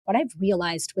what I've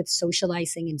realized with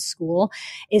socializing in school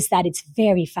is that it's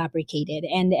very fabricated.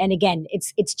 And again,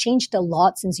 it's changed a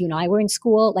lot since you and I were in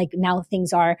school. Like now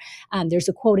things are, there's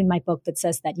a quote in my book that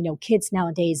says that, kids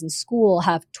nowadays in school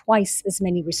have twice as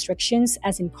many restrictions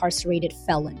as incarcerated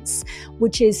felons,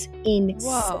 which is insane.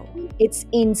 Whoa. It's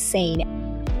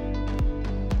insane.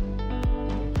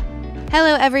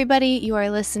 Hello, everybody. You are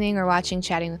listening or watching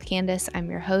Chatting with Candace. I'm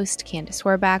your host, Candace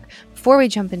Warback. Before we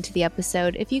jump into the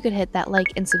episode, if you could hit that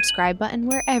like and subscribe button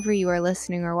wherever you are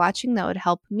listening or watching, that would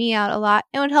help me out a lot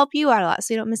and would help you out a lot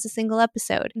so you don't miss a single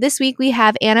episode. This week, we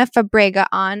have Lorena Fabrega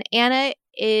on. Anna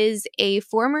is a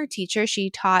former teacher. She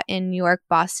taught in New York,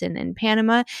 Boston, and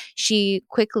Panama. She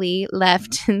quickly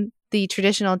left the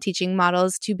traditional teaching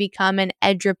models to become an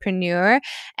edupreneur,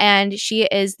 and she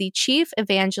is the chief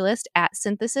evangelist at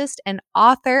Synthesis and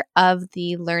author of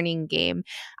The Learning Game.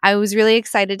 I was really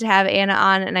excited to have Anna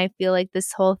on, and I feel like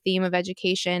this whole theme of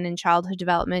education and childhood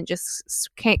development just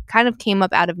kind of came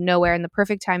up out of nowhere, and the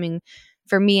perfect timing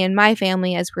for me and my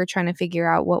family as we're trying to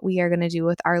figure out what we are going to do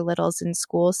with our littles in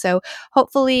school. So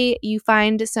hopefully you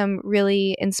find some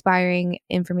really inspiring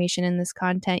information in this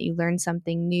content. You learn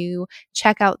something new.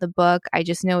 Check out the book. I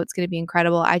just know it's going to be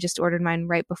incredible. I just ordered mine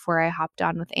right before I hopped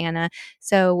on with Anna.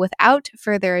 So without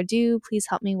further ado, please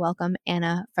help me welcome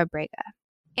Lorena Fabrega.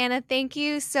 Anna, thank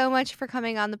you so much for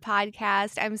coming on the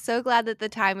podcast. I'm so glad that the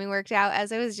timing worked out.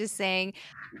 As I was just saying,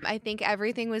 I think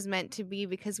everything was meant to be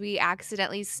because we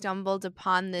accidentally stumbled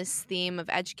upon this theme of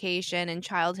education and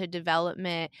childhood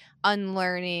development,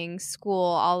 unlearning, school,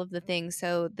 all of the things.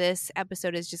 So this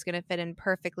episode is just going to fit in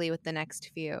perfectly with the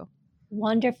next few.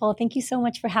 Wonderful. Thank you so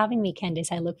much for having me,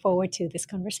 Candace. I look forward to this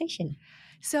conversation.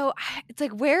 So it's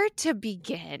like where to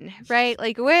begin, right?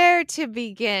 Like where to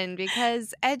begin,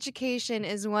 because education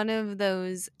is one of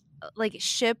those like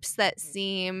ships that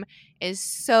seem is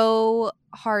so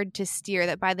hard to steer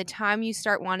that by the time you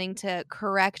start wanting to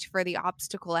correct for the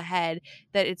obstacle ahead,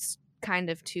 that it's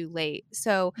kind of too late.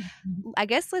 So I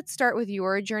guess let's start with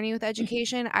your journey with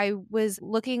education. I was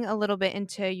looking a little bit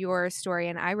into your story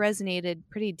and I resonated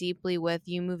pretty deeply with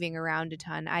you moving around a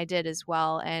ton. I did as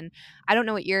well. And I don't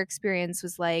know what your experience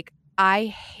was like. I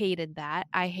hated that.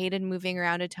 I hated moving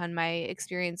around a ton. My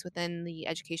experience within the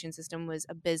education system was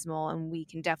abysmal, and we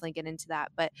can definitely get into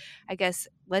that. But I guess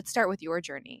let's start with your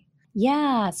journey.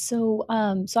 Yeah, so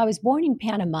I was born in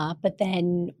Panama, but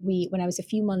then when I was a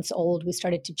few months old, we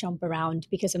started to jump around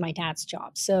because of my dad's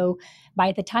job. So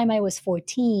by the time I was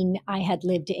 14, I had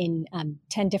lived in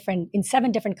 7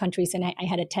 different countries, and I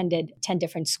had attended 10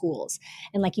 different schools.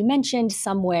 And like you mentioned,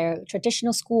 some were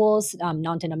traditional schools,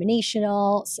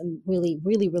 non-denominational, some really,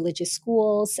 really religious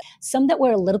schools, some that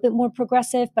were a little bit more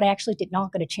progressive, but I actually did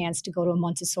not get a chance to go to a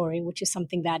Montessori, which is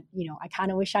something that, I kind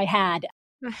of wish I had.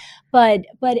 But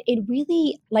it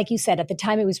really, like you said, at the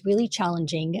time it was really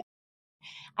challenging.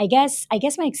 I guess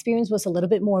my experience was a little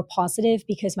bit more positive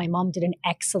because my mom did an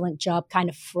excellent job kind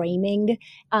of framing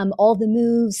all the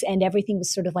moves, and everything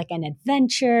was sort of like an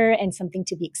adventure and something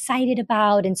to be excited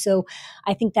about. And so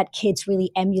I think that kids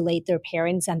really emulate their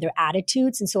parents and their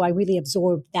attitudes. And so I really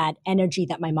absorbed that energy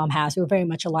that my mom has. We were very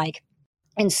much alike.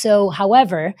 And so,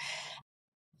 however,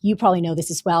 you probably know this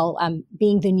as well,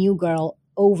 being the new girl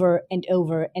over and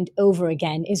over and over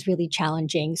again is really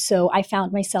challenging. So I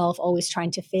found myself always trying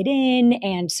to fit in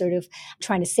and sort of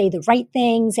trying to say the right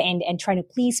things and trying to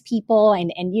please people.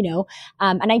 And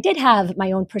I did have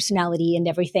my own personality and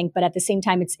everything, but at the same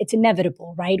time, it's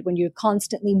inevitable, right? When you're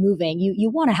constantly moving, you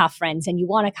want to have friends and you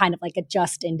want to kind of like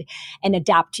adjust and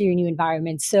adapt to your new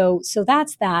environment. So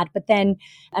that's that. But then,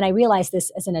 and I realized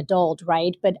this as an adult,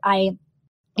 right? But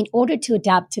in order to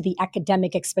adapt to the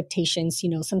academic expectations,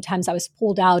 sometimes I was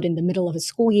pulled out in the middle of a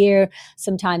school year.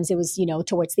 Sometimes it was,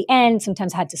 towards the end.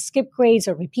 Sometimes I had to skip grades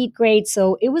or repeat grades.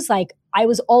 So it was like I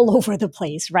was all over the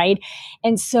place, right?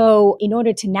 And so in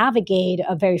order to navigate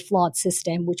a very flawed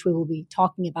system, which we will be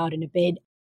talking about in a bit,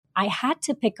 I had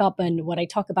to pick up on what I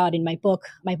talk about in my book.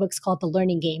 My book's called The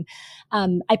Learning Game.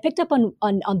 I picked up on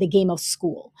the game of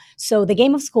school. So the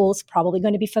game of school is probably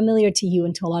going to be familiar to you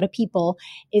and to a lot of people,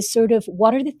 is sort of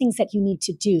what are the things that you need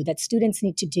to do, that students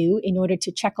need to do in order to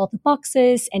check all the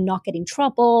boxes and not get in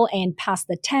trouble and pass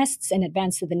the tests and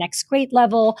advance to the next grade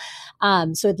level.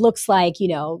 So it looks like,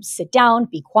 sit down,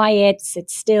 be quiet, sit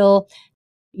still,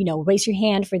 raise your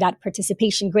hand for that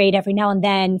participation grade every now and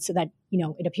then so that,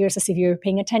 it appears as if you're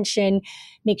paying attention.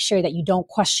 Make sure that you don't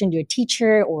question your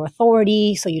teacher or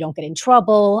authority so you don't get in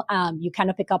trouble. You kind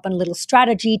of pick up on a little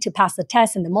strategy to pass the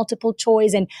test and the multiple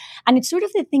choice. And it's sort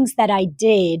of the things that I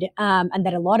did and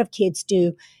that a lot of kids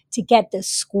do to get the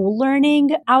school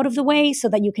learning out of the way so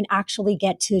that you can actually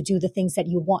get to do the things that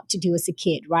you want to do as a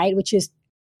kid, right? Which is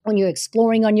when you're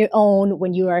exploring on your own,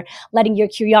 when you are letting your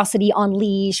curiosity on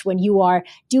leash, when you are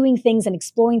doing things and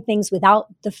exploring things without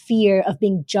the fear of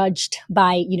being judged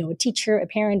by, a teacher, a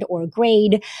parent, or a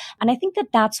grade. And I think that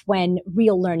that's when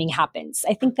real learning happens.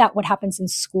 I think that what happens in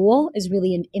school is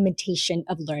really an imitation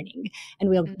of learning. And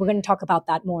we're going to talk about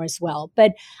that more as well.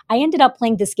 But I ended up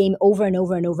playing this game over and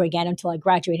over and over again until I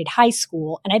graduated high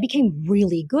school, and I became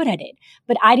really good at it.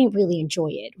 But I didn't really enjoy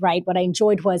it, right? What I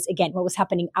enjoyed was, again, what was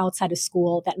happening outside of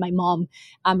school, that my mom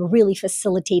really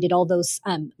facilitated all those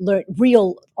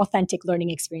real, authentic learning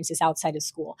experiences outside of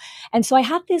school. And so I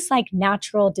had this like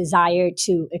natural desire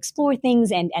to explore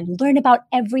things and learn about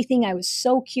everything. I was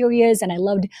so curious, and I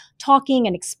loved talking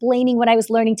and explaining what I was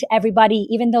learning to everybody,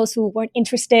 even those who weren't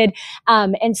interested.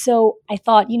 And so I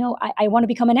thought, I want to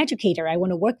become an educator. I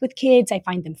want to work with kids. I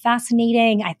find them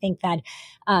fascinating. I think that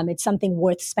it's something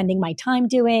worth spending my time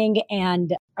doing.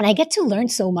 And I get to learn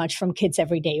so much from kids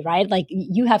every day, right? Like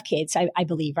you have kids, I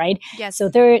believe, right? Yes. So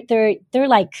they're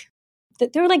like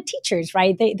teachers,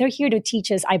 right? They're here to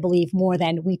teach us, I believe, more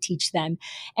than we teach them.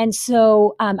 And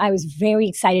so I was very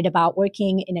excited about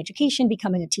working in education,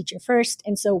 becoming a teacher first.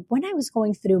 And so when I was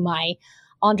going through my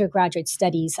undergraduate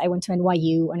studies, I went to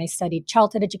NYU and I studied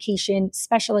childhood education,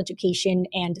 special education,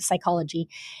 and psychology.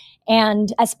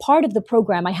 And as part of the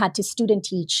program, I had to student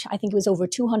teach, I think it was over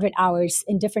 200 hours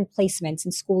in different placements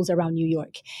in schools around New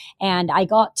York. And I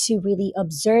got to really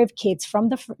observe kids for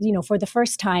the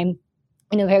first time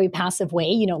in a very passive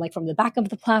way, like from the back of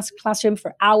the classroom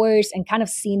for hours, and kind of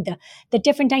seeing the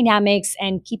different dynamics.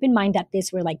 And keep in mind that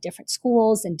these were like different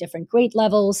schools and different grade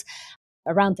levels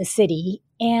around the city.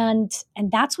 And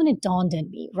that's when it dawned on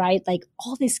me, right? Like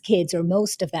all these kids, or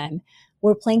most of them,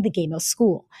 were playing the game of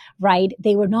school, right?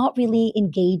 They were not really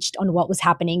engaged on what was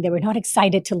happening. They were not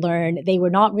excited to learn.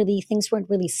 Things weren't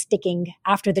really sticking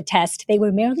after the test. They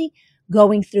were merely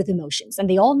going through the motions, and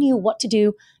they all knew what to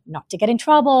do not to get in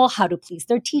trouble, how to please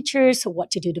their teachers,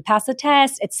 what to do to pass the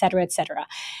test, et cetera, et cetera.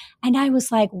 And I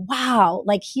was like, wow,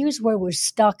 like here's where we're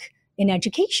stuck in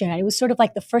education. And it was sort of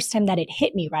like the first time that it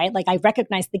hit me, right? Like I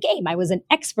recognized the game. I was an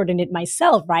expert in it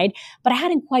myself, right? But I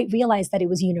hadn't quite realized that it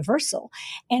was universal.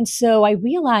 And so I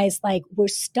realized like we're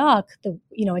stuck,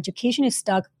 education is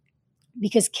stuck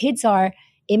because kids are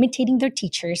imitating their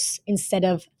teachers instead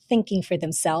of thinking for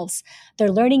themselves.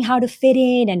 They're learning how to fit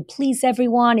in and please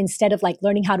everyone instead of like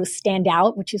learning how to stand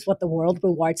out, which is what the world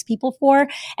rewards people for,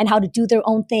 and how to do their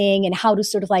own thing and how to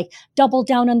sort of like double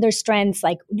down on their strengths.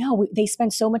 Like, no, they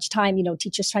spend so much time,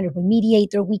 teachers trying to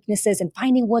remediate their weaknesses and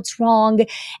finding what's wrong.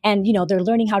 And, they're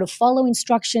learning how to follow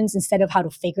instructions instead of how to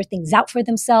figure things out for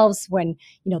themselves when,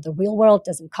 the real world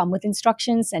doesn't come with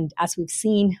instructions. And as we've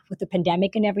seen with the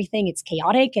pandemic and everything, it's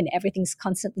chaotic and everything's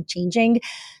constantly changing.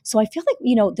 So I feel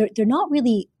like, they're not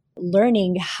really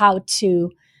learning how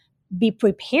to be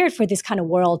prepared for this kind of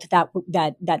world that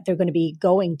they're going to be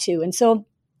going to. And so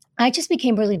I just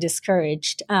became really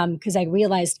discouraged because I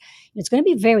realized it's going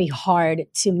to be very hard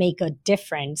to make a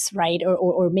difference, right?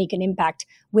 Or make an impact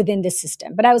within the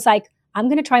system. But I was like, I'm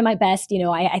going to try my best.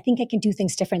 I think I can do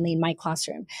things differently in my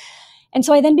classroom. And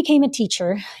so I then became a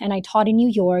teacher, and I taught in New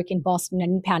York, in Boston,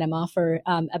 and in Panama for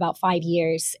about 5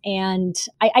 years. And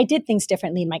I did things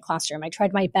differently in my classroom. I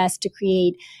tried my best to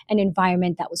create an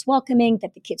environment that was welcoming,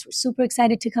 that the kids were super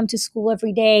excited to come to school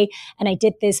every day. And I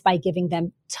did this by giving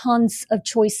them tons of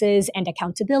choices and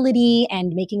accountability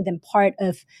and making them part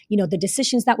of, the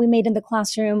decisions that we made in the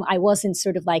classroom. I wasn't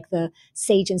sort of like the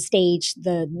sage and stage,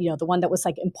 the one that was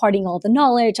like imparting all the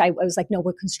knowledge. I was like, no,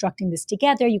 we're constructing this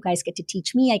together. You guys get to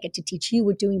teach me. I get to teach you.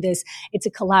 We're doing this. It's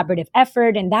a collaborative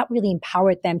effort. And that really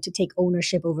empowered them to take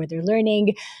ownership over their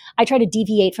learning. I try to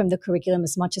deviate from the curriculum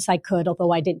as much as I could,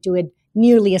 although I didn't do it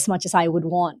nearly as much as I would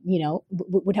want,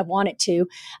 would have wanted to,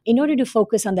 in order to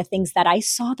focus on the things that I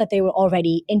saw that they were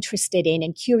already interested in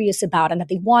and curious about and that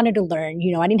they wanted to learn.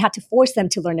 I didn't have to force them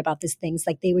to learn about these things.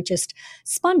 Like they were just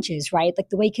sponges, right? Like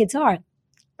the way kids are.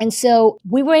 And so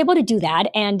we were able to do that,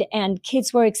 and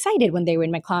kids were excited when they were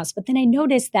in my class. But then I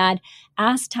noticed that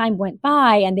as time went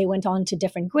by and they went on to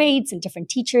different grades and different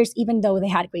teachers, even though they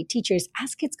had great teachers,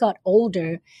 as kids got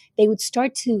older, they would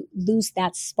start to lose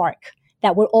that spark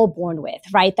that we're all born with,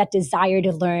 right? That desire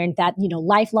to learn, that,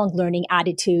 lifelong learning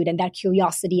attitude and that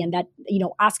curiosity and that,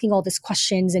 asking all these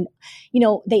questions. And,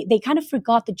 they kind of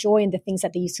forgot the joy and the things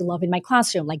that they used to love in my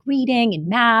classroom, like reading and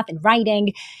math and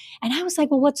writing. And I was like,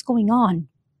 well, what's going on?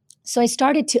 So I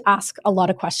started to ask a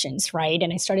lot of questions, right?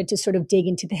 And I started to sort of dig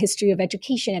into the history of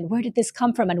education and where did this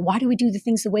come from and why do we do the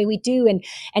things the way we do?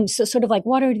 And so sort of like,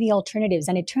 what are the alternatives?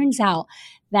 And it turns out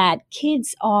that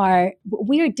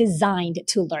we're designed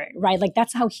to learn, right? Like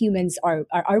that's how humans are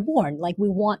born. Like we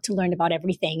want to learn about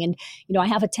everything. And, I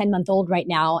have a 10-month-old right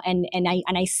now, and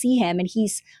I see him, and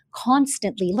he's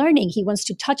constantly learning. He wants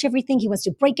to touch everything. He wants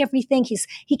to break everything.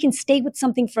 He can stay with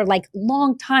something for like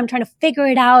long time trying to figure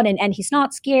it out. And he's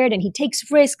not scared, and he takes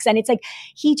risks. And it's like,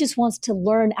 he just wants to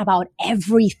learn about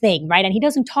everything. Right. And he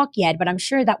doesn't talk yet, but I'm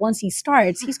sure that once he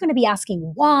starts, he's going to be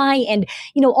asking why, and,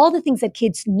 all the things that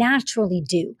kids naturally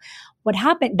do. What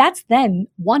happened, that's them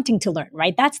wanting to learn,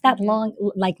 right? That's that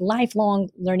lifelong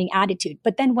learning attitude.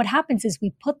 But then what happens is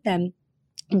we put them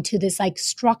into this like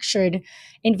structured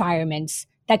environments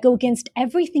that go against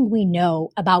everything we know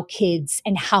about kids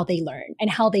and how they learn and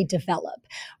how they develop,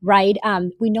 right?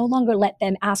 We no longer let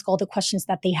them ask all the questions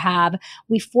that they have.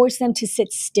 We force them to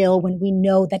sit still when we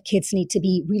know that kids need to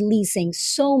be releasing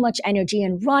so much energy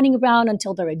and running around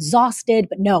until they're exhausted.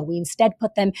 But no, we instead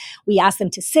we ask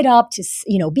them to sit up, to,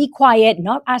 be quiet,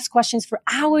 not ask questions for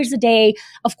hours a day.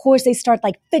 Of course, they start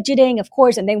like fidgeting, of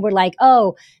course. And then we're like,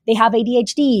 oh, they have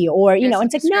ADHD, or, and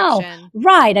it's like, no,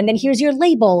 right. And then here's your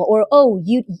label, or, oh,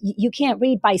 you can't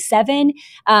read by 7.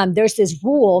 There's this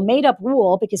made up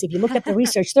rule, because if you look at the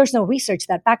research, there's no research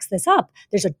that backs this up.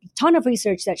 There's a ton of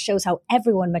research that shows how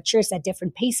everyone matures at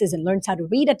different paces and learns how to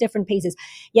read at different paces.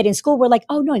 Yet in school, we're like,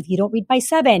 oh no, if you don't read by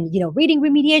 7, reading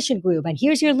remediation group, and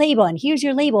here's your label, and here's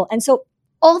your label. And so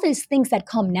all these things that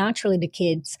come naturally to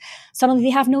kids, suddenly they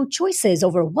have no choices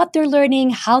over what they're learning,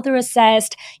 how they're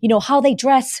assessed, how they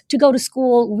dress to go to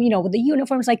school, with the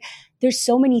uniforms. Like there's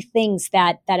so many things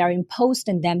that are imposed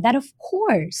in them that, of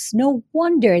course, no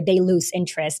wonder they lose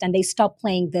interest and they stop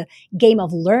playing the game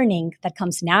of learning that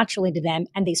comes naturally to them,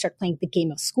 and they start playing the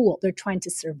game of school. They're trying to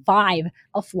survive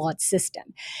a flawed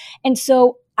system. And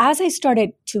so as I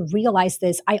started to realize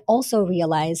this, I also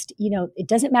realized, it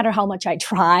doesn't matter how much I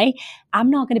try, I'm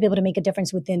not going to be able to make a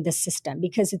difference within the system,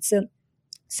 because it's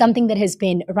something that has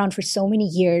been around for so many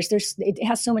years. It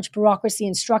has so much bureaucracy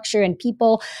and structure and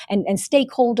people and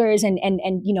stakeholders,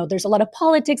 and there's a lot of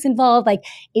politics involved. Like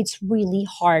it's really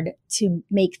hard to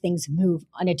make things move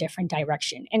on a different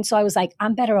direction. And so I was like,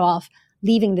 I'm better off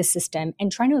leaving the system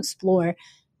and trying to explore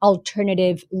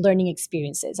alternative learning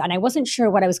experiences. And I wasn't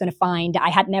sure what I was going to find. I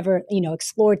had never,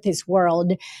 explored this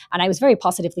world, and I was very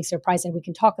positively surprised, and we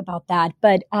can talk about that.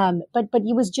 But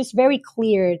it was just very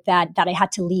clear that I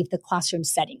had to leave the classroom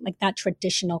setting, like that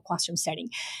traditional classroom setting.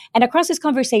 And across this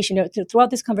conversation,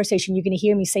 throughout this conversation, you're going to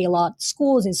hear me say a lot,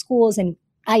 schools, and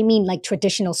I mean like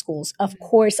traditional schools. Of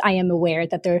course, I am aware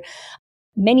that there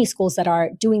many schools that are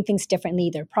doing things differently.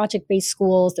 They're project-based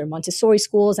schools, they're Montessori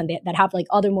schools, and that have like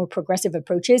other more progressive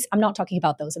approaches. I'm not talking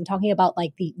about those. I'm talking about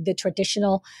like the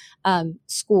traditional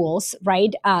schools,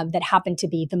 right? That happen to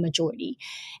be the majority.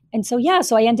 And so,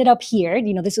 so I ended up here,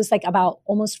 this was like about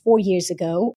almost 4 years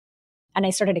ago. And I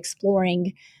started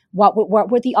exploring what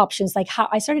were the options? Like how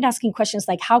I started asking questions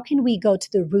like, how can we go to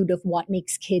the root of what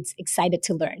makes kids excited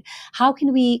to learn? How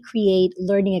can we create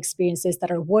learning experiences that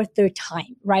are worth their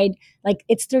time, right? Like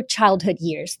it's their childhood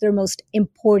years, their most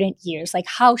important years. Like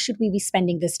how should we be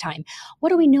spending this time? What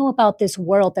do we know about this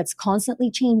world that's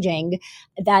constantly changing,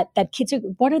 that kids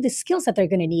what are the skills that they're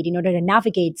going to need in order to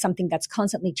navigate something that's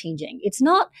constantly changing? It's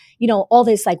not, all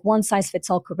this like one size fits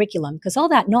all curriculum, because all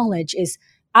that knowledge is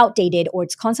outdated, or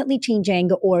it's constantly changing,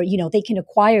 or they can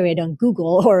acquire it on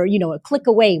Google, or a click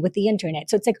away with the internet.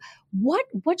 So it's like,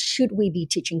 what should we be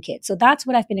teaching kids? So that's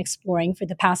what I've been exploring for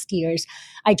the past years.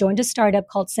 I joined a startup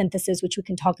called Synthesis, which we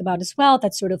can talk about as well.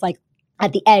 That's sort of like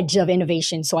at the edge of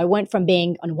innovation. So I went from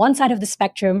being on one side of the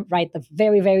spectrum, right, the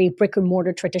very, very brick and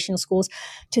mortar traditional schools,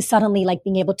 to suddenly like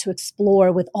being able to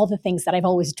explore with all the things that I've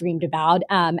always dreamed about.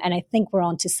 And I think we're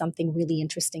on to something really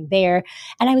interesting there.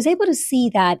 And I was able to see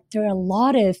that there are a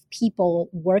lot of people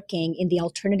working in the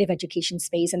alternative education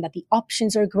space, and that the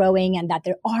options are growing, and that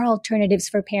there are alternatives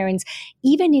for parents.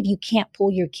 Even if you can't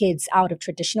pull your kids out of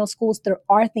traditional schools, there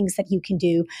are things that you can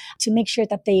do to make sure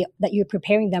that you're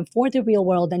preparing them for the real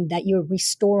world, and that you're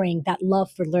restoring that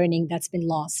love for learning that's been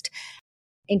lost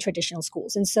in traditional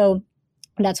schools. And so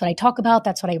that's what I talk about.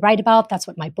 That's what I write about. That's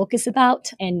what my book is about.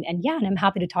 And I'm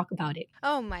happy to talk about it.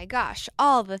 Oh my gosh,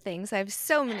 all the things. I have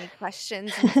so many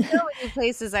questions and so many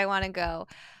places I want to go.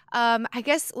 I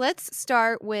guess let's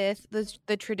start with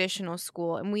the traditional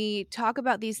school. And we talk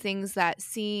about these things that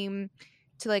seem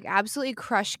to like absolutely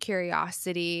crush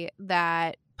curiosity,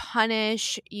 that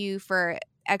punish you for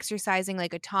exercising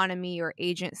like autonomy or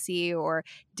agency, or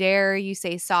dare you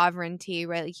say sovereignty,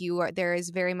 right? Like there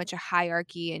is very much a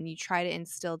hierarchy, and you try to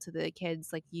instill to the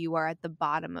kids like you are at the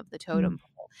bottom of the totem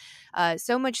pole.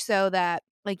 So much so that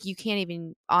like you can't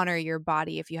even honor your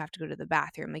body if you have to go to the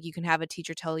bathroom. Like you can have a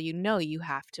teacher tell you, no, you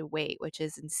have to wait, which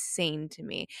is insane to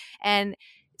me. And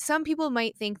some people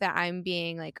might think that I'm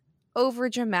being like over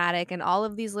dramatic and all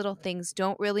of these little things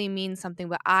don't really mean something,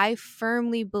 but I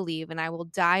firmly believe, and I will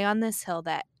die on this hill,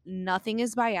 that nothing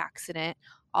is by accident.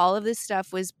 All of this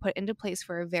stuff was put into place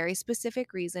for a very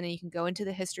specific reason. And you can go into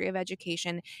the history of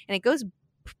education, and it goes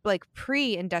like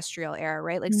pre-industrial era,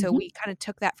 right? Like, so Mm-hmm. we kind of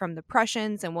took that from the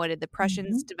Prussians. And what did the Mm-hmm.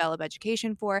 Prussians develop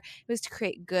education for? It was to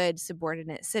create good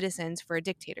subordinate citizens for a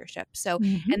dictatorship. So,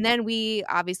 Mm-hmm. and then we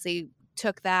obviously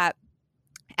took that,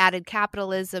 added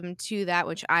capitalism to that,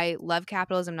 which I love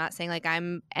capitalism. I'm not saying like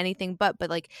I'm anything but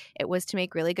like it was to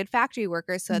make really good factory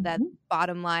workers so that Mm-hmm.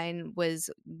 bottom line was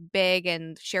big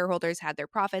and shareholders had their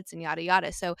profits and yada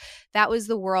yada. So that was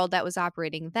the world that was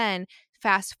operating then.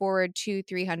 Fast forward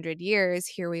 200-300 years,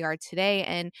 here we are today,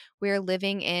 and we're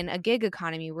living in a gig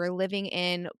economy. We're living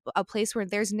in a place where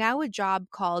there's now a job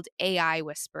called AI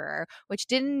whisperer, which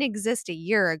didn't exist a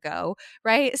year ago,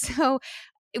 right? So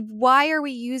why are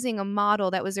we using a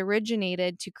model that was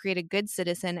originated to create a good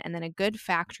citizen and then a good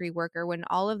factory worker when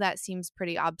all of that seems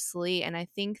pretty obsolete? And I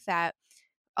think that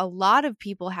a lot of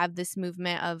people have this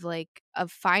movement of like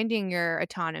of finding your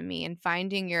autonomy and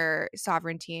finding your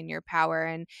sovereignty and your power,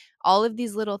 and all of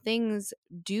these little things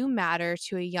do matter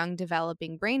to a young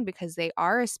developing brain because they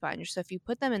are a sponge. So if you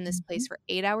put them in this Mm-hmm. place for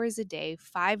 8 hours a day,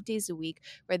 5 days a week,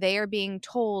 where they are being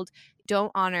told,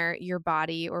 don't honor your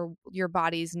body or your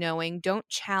body's knowing, don't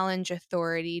challenge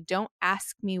authority, don't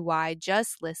ask me why,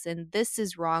 just listen, this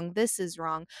is wrong, this is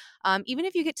wrong. Even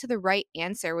if you get to the right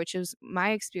answer, which is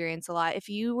my experience a lot, if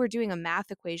you were doing a math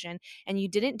equation and you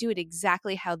didn't do it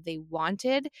exactly how they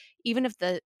wanted, even if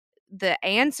the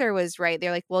answer was right,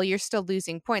 they're like, well, you're still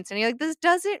losing points. And you're like, this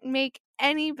doesn't make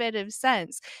any bit of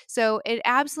sense. So it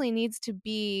absolutely needs to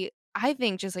be, I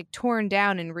think, just like torn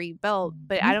down and rebuilt.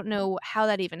 But I don't know how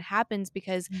that even happens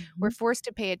because we're Mm-hmm. forced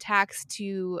to pay a tax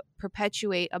to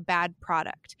perpetuate a bad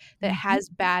product that Mm-hmm. has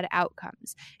bad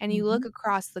outcomes. And you Mm-hmm. look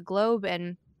across the globe,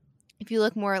 and if you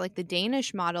look more like the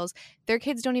Danish models, their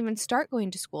kids don't even start going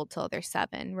to school till they're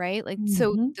 7, right? Like,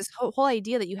 so Mm-hmm. this whole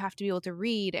idea that you have to be able to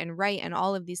read and write and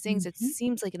all of these things, it Mm-hmm.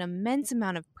 seems like an immense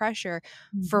amount of pressure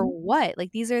for Mm-hmm. what?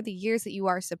 Like, these are the years that you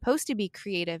are supposed to be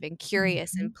creative and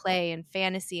curious Mm-hmm. and play and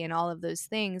fantasy and all of those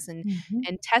things, Mm-hmm.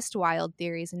 and test wild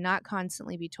theories and not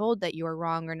constantly be told that you're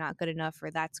wrong or not good enough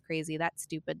or that's crazy, that's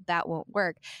stupid, that won't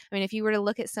work. I mean, if you were to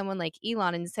look at someone like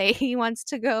Elon and say he wants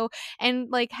to go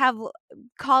and like have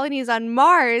colonies on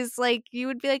Mars, like you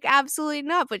would be like, absolutely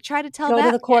not. But try to tell Go to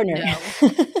that the man corner. no,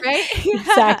 right? Yeah.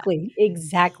 Exactly,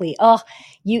 exactly. Oh,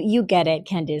 you get it,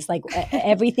 Candice. Like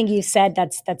everything you said,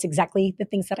 that's exactly the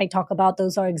things that I talk about.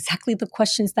 Those are exactly the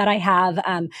questions that I have,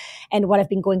 and what I've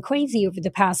been going crazy over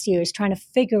the past years trying to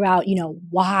figure out,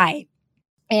 why.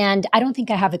 And I don't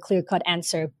think I have a clear cut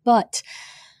answer, but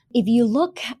if you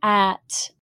look at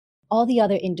all the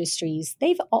other industries,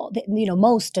 they've all,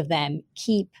 most of them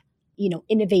keep,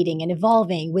 innovating and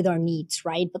evolving with our needs,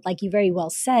 right? But like you very well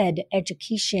said,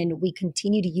 education, we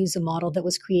continue to use a model that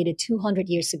was created 200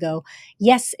 years ago.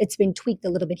 Yes, it's been tweaked a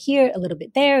little bit here, a little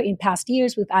bit there. In past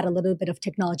years, we've added a little bit of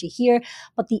technology here,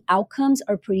 but the outcomes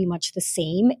are pretty much the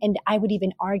same. And I would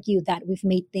even argue that we've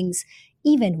made things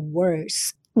even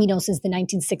worse, since the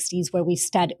 1960s, where we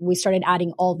started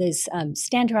adding all these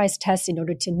standardized tests in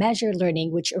order to measure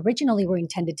learning, which originally were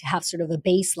intended to have sort of a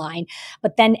baseline,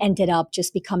 but then ended up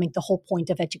just becoming the whole point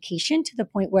of education, to the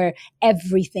point where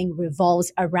everything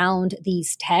revolves around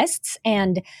these tests.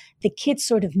 And the kids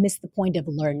sort of miss the point of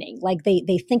learning. Like they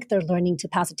think they're learning to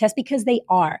pass a test because they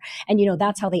are. And,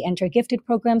 that's how they enter gifted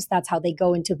programs. That's how they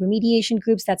go into remediation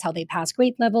groups. That's how they pass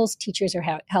grade levels. Teachers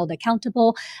are held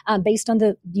accountable based on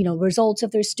the, results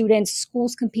of their students.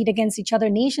 Schools compete against each other.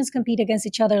 Nations compete against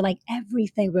each other. Like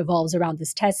everything revolves around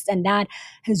this test. And that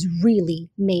has really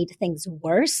made things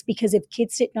worse, because if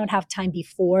kids did not have time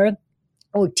before,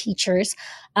 or teachers,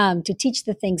 to teach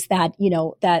the things that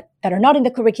that are not in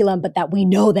the curriculum, but that we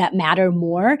know that matter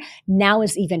more, now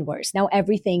is even worse. Now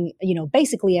everything,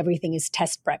 basically everything is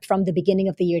test prep from the beginning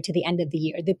of the year to the end of the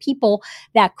year. The people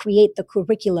that create the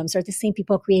curriculums are the same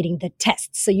people creating the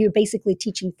tests. So you're basically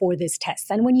teaching for this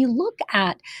test. And when you look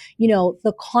at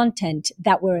the content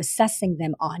that we're assessing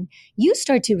them on, you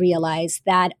start to realize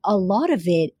that a lot of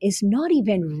it is not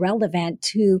even relevant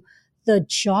to the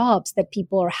jobs that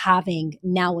people are having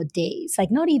nowadays, like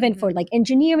not even for like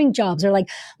engineering jobs, or like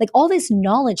all this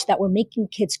knowledge that we're making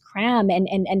kids cram, and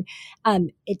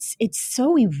it's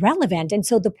so irrelevant. And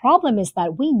so the problem is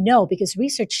that we know, because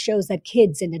research shows that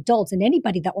kids and adults and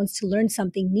anybody that wants to learn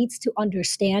something needs to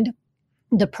understand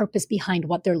the purpose behind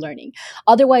what they're learning.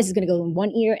 Otherwise, it's going to go in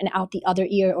one ear and out the other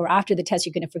ear, or after the test,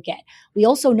 you're going to forget. We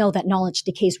also know that knowledge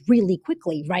decays really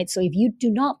quickly, right? So if you do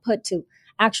not put to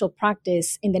actual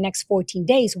practice in the next 14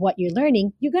 days what you're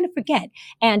learning, you're going to forget.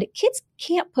 And kids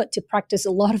can't put to practice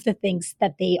a lot of the things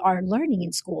that they are learning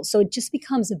in school. So it just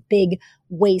becomes a big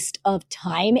waste of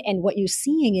time. And what you're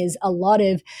seeing is a lot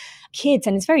of kids,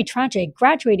 and it's very tragic,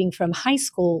 graduating from high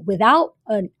school without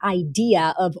an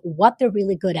idea of what they're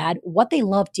really good at, what they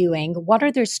love doing, what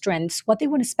are their strengths, what they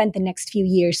want to spend the next few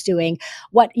years doing,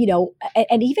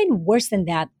 and even worse than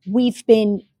that, we've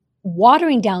been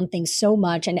watering down things so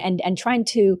much and trying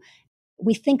to,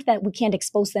 we think that we can't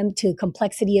expose them to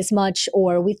complexity as much,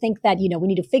 or we think that, we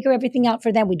need to figure everything out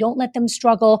for them. We don't let them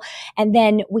struggle. And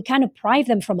then we kind of deprive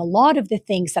them from a lot of the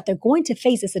things that they're going to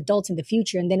face as adults in the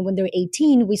future. And then when they're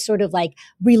 18, we sort of like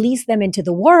release them into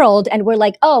the world and we're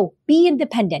like, oh, be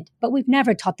independent. But we've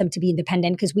never taught them to be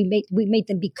independent because we made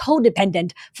them be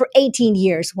codependent for 18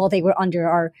 years while they were under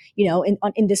our,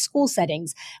 in the school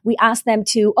settings. We asked them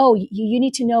to, you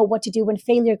need to know what to do when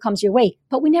failure comes your way.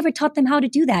 But we never taught them how to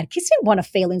do that. Kids didn't want to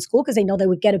fail in school because they know they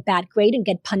would get a bad grade and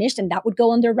get punished, and that would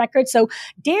go on their record. So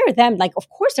dare them, like, of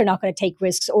course they're not going to take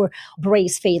risks or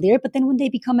brace failure. But then when they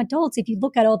become adults, if you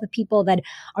look at all the people that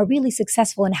are really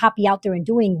successful and happy out there and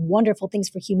doing wonderful things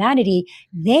for humanity,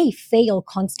 they fail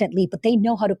constantly, but they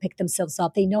know how to pick themselves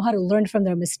up. They know how to learn from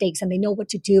their mistakes, and they know what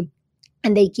to do.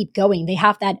 And they keep going. They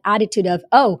have that attitude of,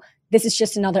 this is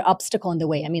just another obstacle in the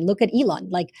way. I mean, look at Elon,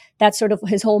 like that's sort of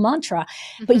his whole mantra.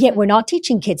 But yet we're not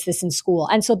teaching kids this in school.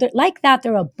 And so like that,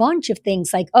 there are a bunch of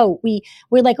things like, we're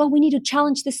like, we need to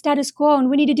challenge the status quo and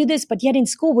we need to do this. But yet in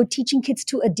school, we're teaching kids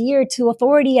to adhere to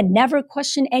authority and never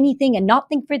question anything and not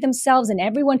think for themselves. And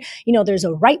everyone, there's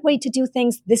a right way to do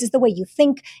things. This is the way you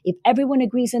think. If everyone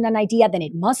agrees on an idea, then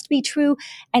it must be true.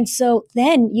 And so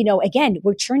then, again,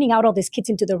 we're churning out all these kids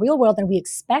into the real world and we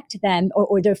expect them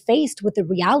or they're faced with the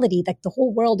reality like the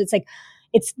whole world,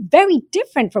 it's very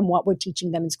different from what we're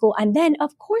teaching them in school. And then,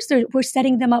 of course, we're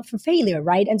setting them up for failure,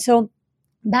 right? And so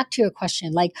back to your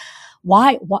question, like,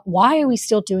 why are we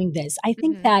still doing this? I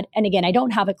think that, and again, I don't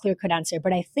have a clear-cut answer,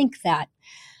 but I think that,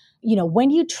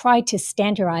 when you try to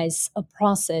standardize a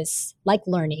process like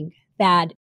learning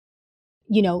that,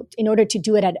 in order to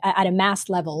do it at a mass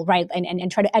level, right,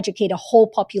 and try to educate a whole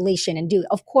population and do,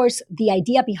 of course, the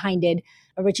idea behind it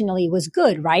originally was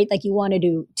good, right? Like you wanted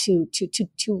to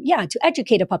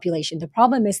educate a population. The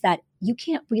problem is that you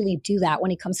can't really do that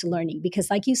when it comes to learning because,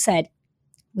 like you said,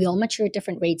 we all mature at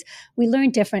different rates. We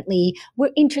learn differently.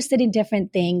 We're interested in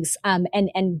different things, and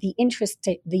the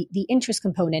interest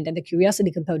component and the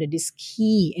curiosity component is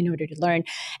key in order to learn.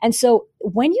 And so,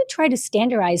 when you try to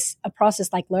standardize a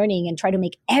process like learning and try to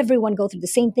make everyone go through the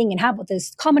same thing and have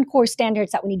this common core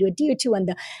standards that we need to adhere to,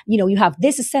 and you have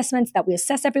this assessments that we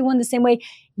assess everyone the same way,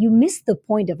 you miss the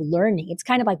point of learning. It's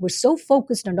kind of like we're so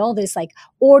focused on all this like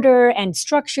order and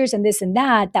structures and this and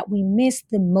that we miss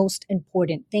the most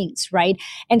important things, right?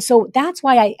 And so that's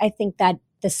why I think that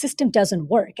the system doesn't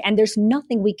work and there's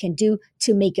nothing we can do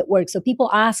to make it work. So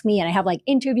people ask me and I have like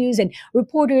interviews and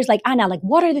reporters like, Anna, like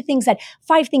what are the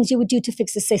 5 things you would do to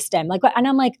fix the system? Like, and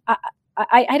I'm like,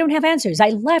 I don't have answers. I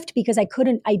left because I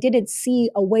didn't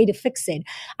see a way to fix it.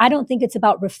 I don't think it's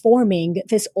about reforming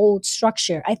this old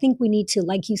structure. I think we need to,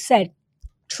 like you said,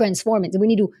 transform it. We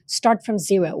need to start from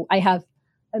zero. I have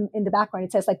in the background,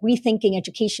 it says like rethinking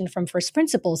education from first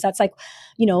principles. That's like,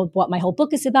 what my whole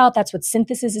book is about. That's what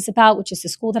Synthesis is about, which is the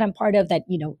school that I'm part of that,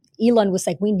 Elon was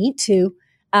like, we need to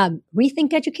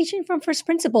rethink education from first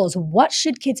principles. What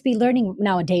should kids be learning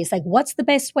nowadays? Like, what's the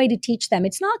best way to teach them?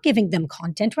 It's not giving them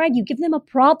content, right? You give them a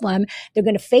problem. They're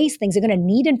going to face things. They're going to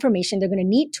need information. They're going to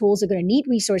need tools. They're going to need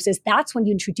resources. That's when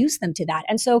you introduce them to that.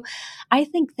 And so I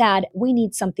think that we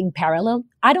need something parallel.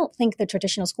 I don't think the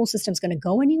traditional school system is going to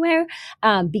go anywhere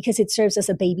because it serves as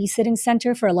a babysitting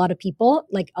center for a lot of people.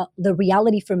 Like the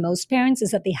reality for most parents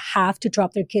is that they have to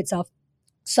drop their kids off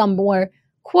somewhere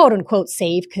quote unquote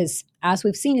safe, because as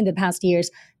we've seen in the past years,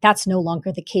 that's no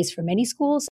longer the case for many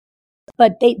schools.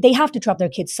 But they have to drop their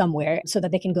kids somewhere so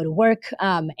that they can go to work.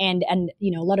 And a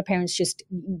lot of parents just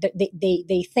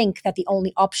they think that the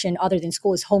only option other than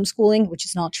school is homeschooling, which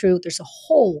is not true. There's a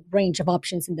whole range of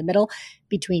options in the middle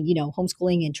between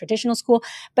homeschooling and traditional school.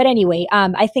 But anyway,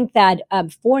 I think that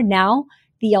for now,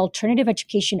 the alternative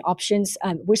education options,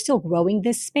 we're still growing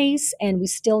this space, and we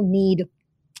still need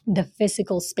the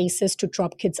physical spaces to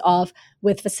drop kids off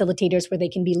with facilitators where they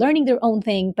can be learning their own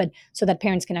thing, but so that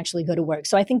parents can actually go to work.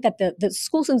 So I think that the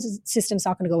school system's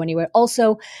not going to go anywhere.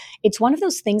 Also, it's one of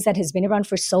those things that has been around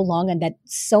for so long and that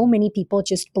so many people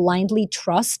just blindly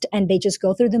trust, and they just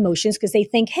go through the motions because they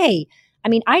think, hey, I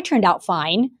mean, I turned out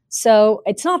fine. So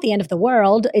it's not the end of the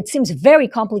world. It seems very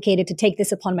complicated to take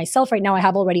this upon myself right now. I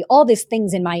have already all these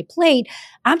things in my plate.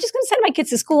 I'm just going to send my kids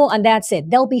to school and that's it.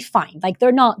 They'll be fine. Like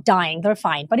they're not dying. They're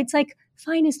fine. But it's like,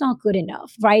 fine is not good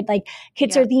enough, right? Like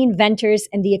kids Yeah. are the inventors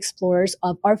and the explorers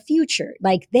of our future.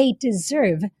 Like they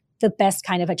deserve the best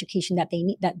kind of education that they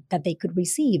need, that they could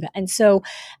receive. And so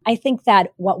I think that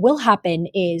what will happen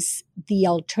is the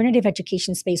alternative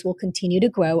education space will continue to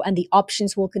grow and the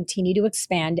options will continue to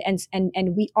expand.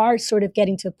 And we are sort of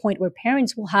getting to a point where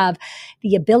parents will have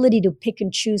the ability to pick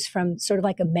and choose from sort of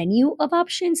like a menu of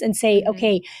options and say,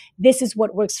 okay, this is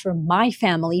what works for my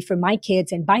family, for my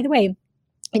kids. And by the way,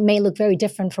 it may look very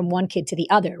different from one kid to the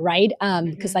other, right?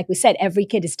 Because like we said, every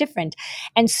kid is different.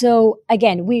 And so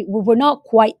again, we're not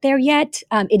quite there yet.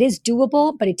 It is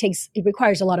doable, but it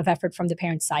requires a lot of effort from the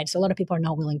parent side. So a lot of people are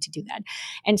not willing to do that.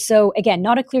 And so again,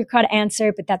 not a clear-cut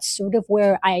answer, but that's sort of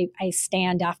where I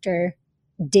stand after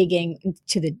digging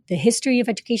into the history of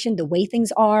education, the way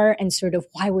things are, and sort of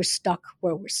why we're stuck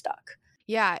where we're stuck.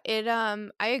 Yeah,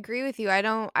 I agree with you. I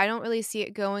don't really see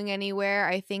it going anywhere.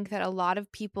 I think that a lot of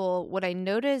people, what I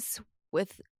notice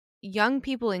with young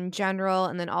people in general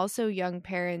and then also young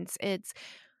parents, it's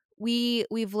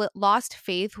we've lost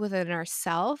faith within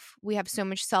ourselves. We have so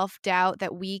much self-doubt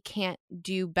that we can't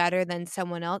do better than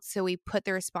someone else, so we put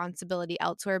the responsibility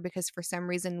elsewhere because for some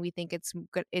reason we think it's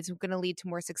going to lead to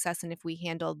more success than if we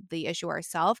handle the issue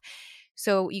ourselves.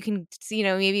 So you can,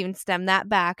 maybe even stem that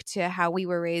back to how we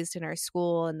were raised in our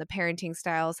school and the parenting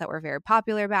styles that were very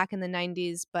popular back in the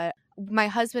 90s. But my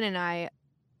husband and I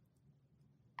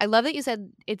love that you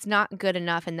said it's not good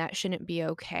enough and that shouldn't be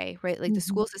okay, right? Like the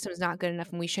school system is not good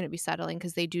enough and we shouldn't be settling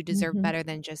because they do deserve better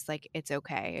than just like, it's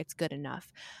okay, it's good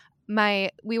enough.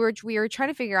 We were trying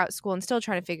to figure out school and still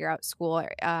trying to figure out school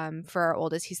for our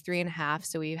oldest. He's 3.5,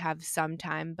 so we have some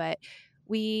time, but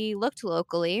we looked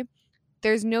locally.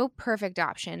 There's no perfect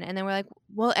option. And then we're like,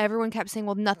 well, everyone kept saying,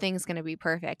 well, nothing's going to be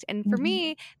perfect. And for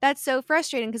me, that's so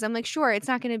frustrating because I'm like, sure, it's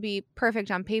not going to be perfect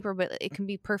on paper, but it can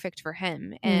be perfect for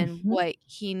him and what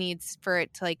he needs for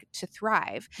it to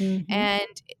thrive. And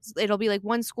it'll be like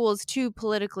one school is too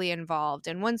politically involved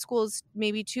and one school is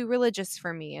maybe too religious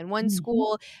for me. And one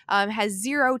school has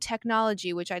zero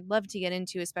technology, which I'd love to get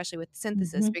into, especially with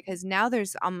synthesis, because now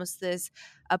there's almost this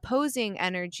opposing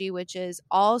energy, which is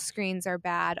all screens are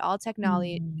bad, all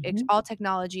technology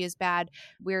is bad.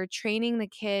 We're training the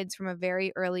kids from a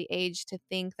very early age to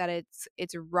think that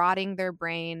it's rotting their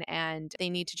brain and they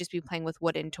need to just be playing with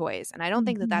wooden toys. And I don't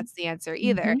think that that's the answer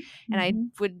either. And I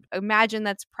would imagine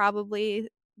that's probably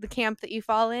the camp that you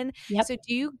fall in. Yep. So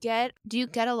do you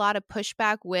get a lot of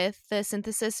pushback with the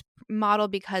synthesis model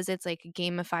because it's like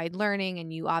gamified learning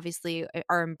and you obviously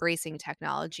are embracing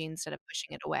technology instead of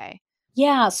pushing it away?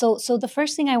 Yeah. So the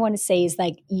first thing I want to say is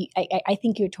like, I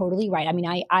think you're totally right. I mean,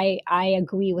 I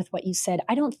agree with what you said.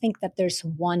 I don't think that there's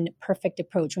one perfect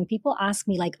approach. When people ask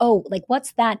me like, oh, like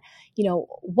what's that?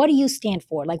 What do you stand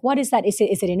for? Like, what is that? Is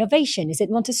it innovation? Is it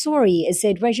Montessori? Is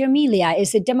it Reggio Emilia?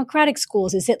 Is it democratic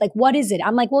schools? Is it like, what is it?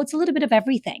 I'm like, well, it's a little bit of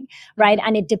everything, right?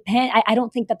 And it depends. I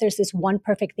don't think that there's this one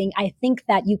perfect thing. I think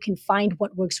that you can find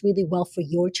what works really well for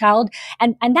your child.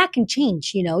 And that can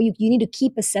change, you need to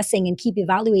keep assessing and keep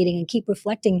evaluating and keep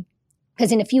reflecting,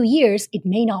 because in a few years, it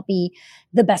may not be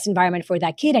the best environment for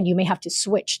that kid and you may have to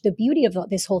switch. The beauty of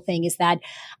this whole thing is that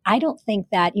I don't think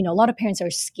that, a lot of parents are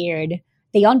scared.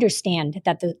 They understand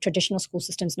that the traditional school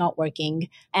system is not working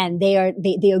and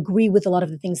they agree with a lot of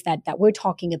the things that we're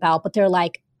talking about, but they're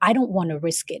like, I don't want to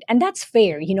risk it. And that's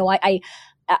fair.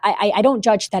 I don't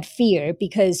judge that fear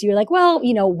because you're like, well,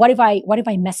 what if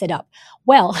I mess it up?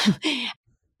 Well,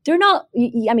 they're not,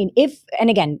 I mean, and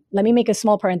again, let me make a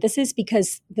small parenthesis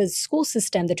because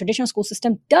the traditional school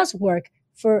system does work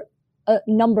for a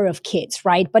number of kids,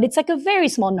 right? But it's like a very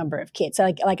small number of kids.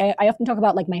 Like I often talk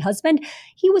about like my husband,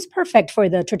 he was perfect for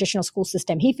the traditional school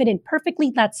system. He fit in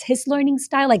perfectly. That's his learning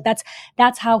style. Like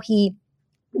that's how he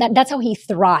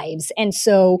thrives. And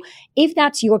so if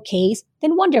that's your case,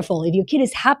 then wonderful. If your kid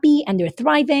is happy and they're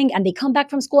thriving and they come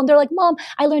back from school and they're like, Mom,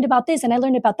 I learned about this and I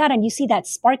learned about that. And you see that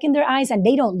spark in their eyes and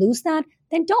they don't lose that,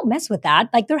 then don't mess with that.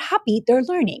 Like they're happy, they're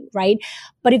learning, right?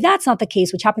 But if that's not the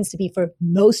case, which happens to be for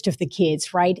most of the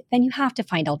kids, right, then you have to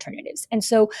find alternatives. And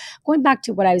so going back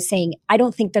to what I was saying, I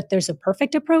don't think that there's a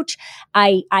perfect approach.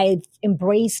 I've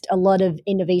embraced a lot of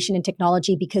innovation and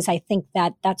technology because I think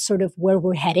that that's sort of where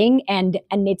we're heading. And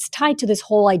it's tied to this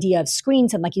whole idea of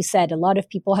screens. And like you said, a lot of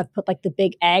people have put like the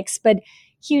big X, but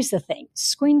here's the thing.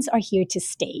 Screens are here to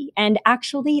stay. And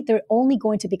actually, they're only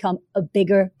going to become a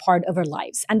bigger part of our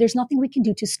lives. And there's nothing we can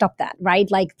do to stop that, right?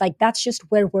 Like that's just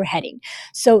where we're heading.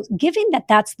 So given that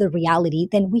that's the reality,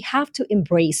 then we have to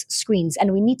embrace screens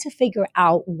and we need to figure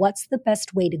out what's the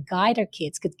best way to guide our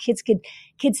kids, because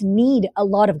kids need a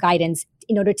lot of guidance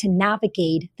in order to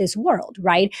navigate this world,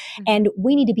 right? And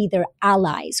we need to be their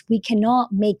allies. We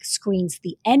cannot make screens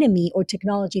the enemy or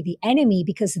technology the enemy,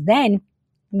 because then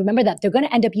remember that they're going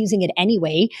to end up using it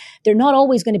anyway. They're not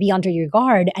always going to be under your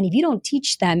guard. And if you don't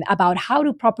teach them about how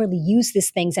to properly use these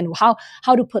things and how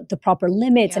to put the proper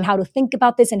limits and how to think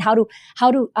about this and how to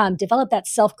develop that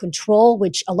self-control,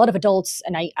 which a lot of adults,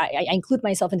 and I include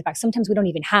myself in the fact, sometimes we don't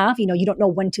even have, you don't know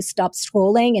when to stop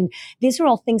scrolling. And these are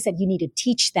all things that you need to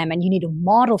teach them and you need to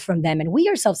model from them. And we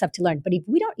ourselves have to learn. But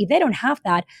if they don't have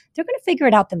that, they're going to figure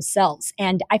it out themselves.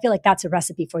 And I feel like that's a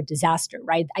recipe for disaster,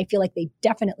 right? I feel like they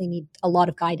definitely need a lot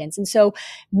of guidance. And so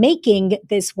making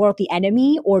this world the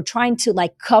enemy or trying to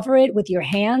like cover it with your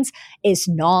hands is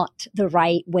not the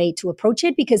right way to approach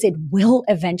it, because it will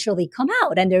eventually come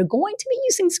out and they're going to be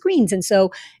using screens. And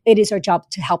so it is our job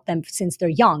to help them since they're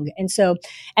young.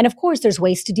 And of course there's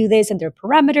ways to do this and there are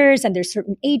parameters and there's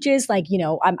certain ages, like,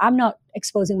 I'm not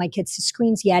exposing my kids to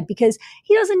screens yet because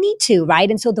he doesn't need to, right?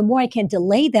 And so the more I can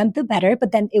delay them, the better.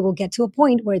 But then it will get to a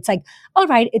point where it's like, all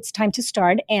right, it's time to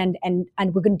start and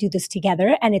we're going to do this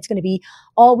together. And it's going to be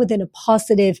all within a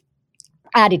positive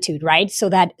attitude, right? So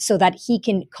that he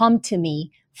can come to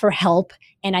me for help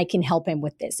and I can help him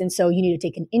with this. And so you need to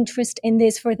take an interest in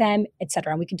this for them, et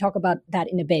cetera. And we can talk about that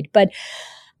in a bit. But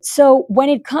so when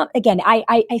it comes, again,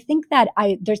 I think that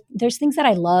there's things that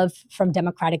I love from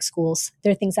democratic schools.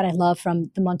 There are things that I love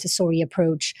from the Montessori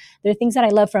approach. There are things that I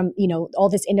love from, all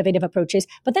these innovative approaches,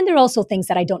 but then there are also things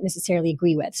that I don't necessarily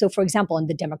agree with. So for example, in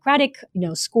the democratic,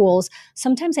 schools,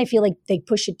 sometimes I feel like they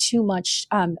push it too much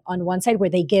on one side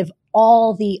where they give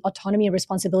all the autonomy and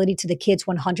responsibility to the kids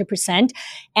 100%.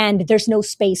 And there's no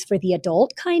space for the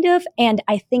adult kind of. And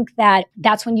I think that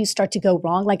that's when you start to go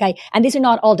wrong. And these are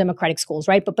not all democratic schools,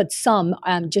 right? But some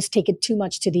just take it too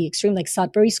much to the extreme, like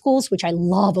Sudbury schools, which I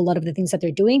love a lot of the things that they're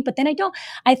doing. But then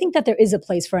I think that there is a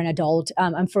place for an adult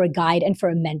and for a guide and for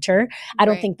a mentor. I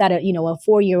don't think that a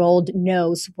 4-year-old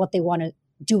knows what they want to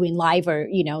do in life or,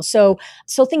 so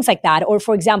things like that. Or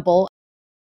for example,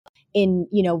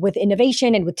 with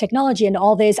innovation and with technology and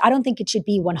all this, I don't think it should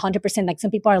be 100%. Like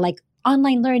some people are like,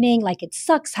 online learning, like it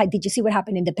sucks. How did you see what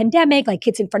happened in the pandemic? Like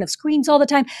kids in front of screens all the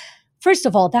time. First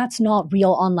of all, that's not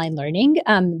real online learning.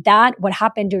 What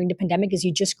happened during the pandemic is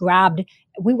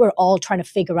we were all trying to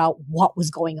figure out what was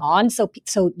going on. So,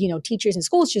 teachers and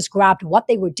schools just grabbed what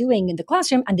they were doing in the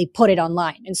classroom and they put it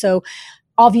online. And so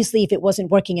obviously, if it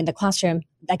wasn't working in the classroom,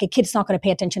 like a kid's not going to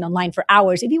pay attention online for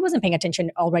hours if he wasn't paying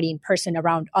attention already in person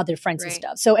around other friends and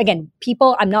stuff. So again,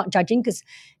 I'm not judging because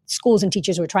schools and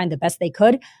teachers were trying the best they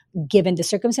could given the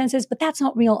circumstances, but that's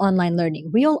not real online learning.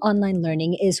 Real online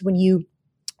learning is when you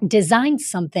design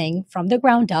something from the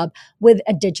ground up with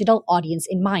a digital audience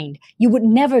in mind. You would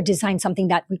never design something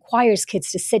that requires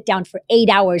kids to sit down for 8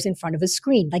 hours in front of a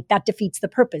screen. Like that defeats the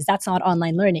purpose. That's not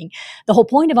online learning. The whole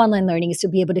point of online learning is to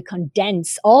be able to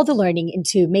condense all the learning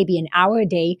into maybe an hour a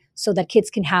day so that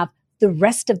kids can have the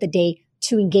rest of the day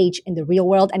to engage in the real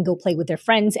world and go play with their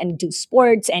friends and do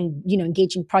sports and,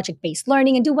 engage in project-based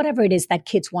learning and do whatever it is that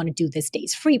kids want to do these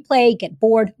days. Free play, get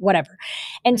bored, whatever.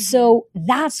 And so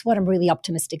that's what I'm really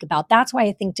optimistic about. That's why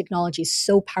I think technology is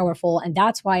so powerful. And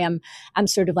that's why I'm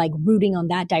sort of like rooting on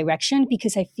that direction,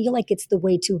 because I feel like it's the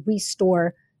way to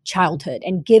restore childhood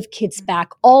and give kids back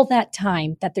all that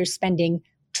time that they're spending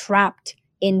trapped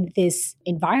in these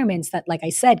environments that, like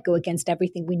I said, go against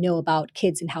everything we know about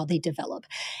kids and how they develop.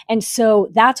 And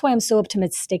so that's why I'm so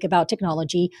optimistic about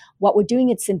technology. What we're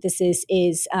doing at Synthesis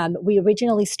is we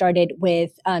originally started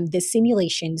with the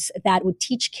simulations that would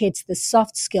teach kids the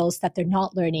soft skills that they're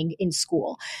not learning in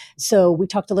school. So we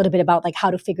talked a little bit about like how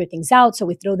to figure things out. So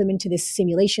we throw them into these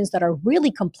simulations that are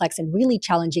really complex and really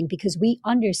challenging, because we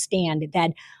understand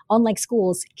that unlike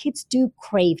schools, kids do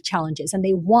crave challenges and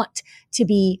they want to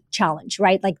be challenged,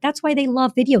 right? Like that's why they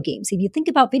love video games. If you think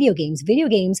about video games,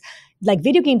 like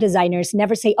video game designers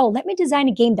never say, oh, let me design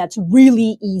a game that's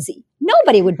really easy.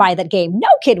 Nobody would buy that game. No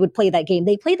kid would play that game.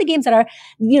 They play the games that are,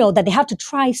 that they have to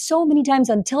try so many times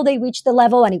until they reach the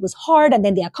level and it was hard and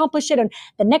then they accomplish it and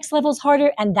the next level is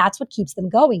harder. And that's what keeps them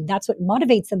going. That's what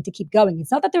motivates them to keep going.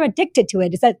 It's not that they're addicted to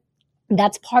it. It's that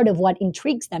that's part of what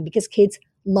intrigues them, because kids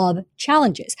love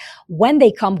challenges. When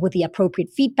they come with the appropriate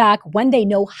feedback, when they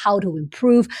know how to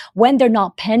improve, when they're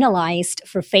not penalized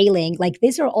for failing, like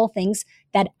these are all things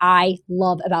that I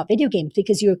love about video games,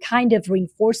 because you're kind of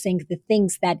reinforcing the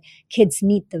things that kids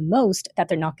need the most that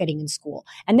they're not getting in school.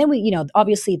 And then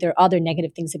obviously there are other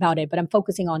negative things about it, but I'm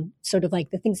focusing on sort of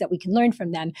like the things that we can learn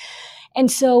from them. And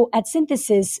so at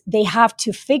Synthesis, they have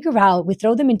to figure out, we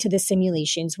throw them into the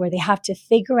simulations where they have to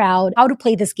figure out how to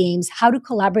play these games, how to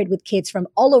collaborate with kids from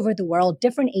all over the world,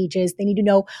 different ages. They need to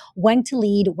know when to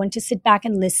lead, when to sit back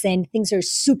and listen. Things are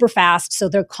super fast. So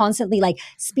they're constantly like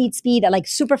speed, like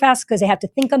super fast, because they have to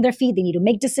think on their feet. They need to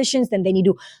make decisions. Then they need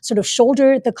to sort of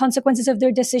shoulder the consequences of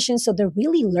their decisions. So they're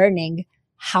really learning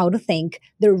how to think.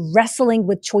 They're wrestling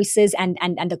with choices and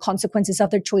the consequences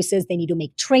of their choices. They need to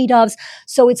make trade-offs.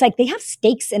 So it's like they have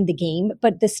stakes in the game,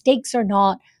 but the stakes are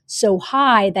not so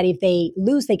high that if they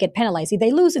lose, they get penalized. If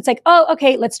they lose, it's like, oh,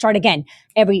 okay, let's start again.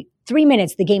 Every 3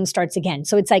 minutes, the game starts again.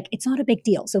 So it's like, it's not a big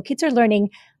deal. So kids are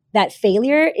learning that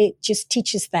failure, it just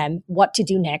teaches them what to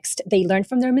do next. They learn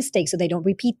from their mistakes so they don't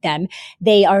repeat them.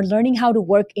 They are learning how to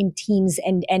work in teams.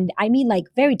 And I mean, like,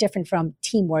 very different from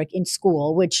teamwork in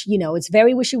school, which, it's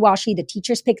very wishy-washy. The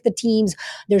teachers pick the teams.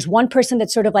 There's one person that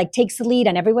sort of like takes the lead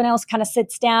and everyone else kind of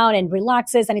sits down and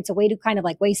relaxes. And it's a way to kind of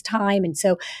like waste time. And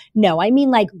so, no, I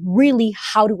mean like really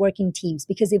how to work in teams.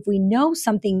 Because if we know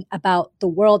something about the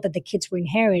world that the kids will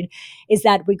inherit, is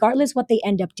that regardless what they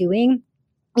end up doing,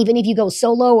 even if you go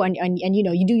solo and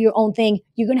you do your own thing,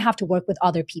 you're going to have to work with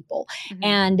other people.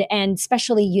 Mm-hmm. And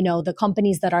especially, the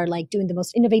companies that are like doing the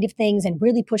most innovative things and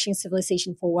really pushing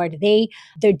civilization forward,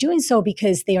 they're doing so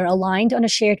because they are aligned on a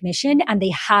shared mission, and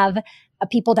they have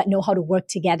people that know how to work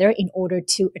together in order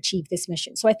to achieve this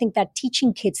mission. So I think that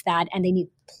teaching kids that, and they need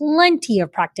plenty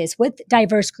of practice with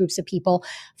diverse groups of people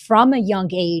from a young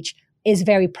age, is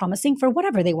very promising for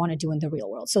whatever they want to do in the real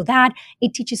world. So that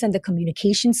it teaches them the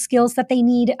communication skills that they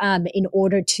need in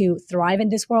order to thrive in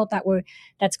this world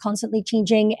that's constantly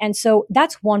changing. And so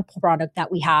that's one product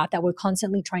that we have that we're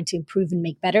constantly trying to improve and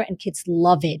make better. And kids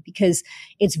love it because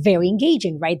it's very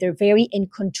engaging, right? They're very in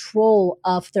control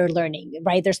of their learning,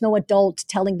 right? There's no adult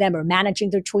telling them or managing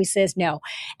their choices. No.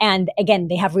 And again,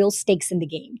 they have real stakes in the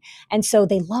game. And so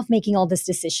they love making all these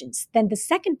decisions. Then the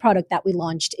second product that we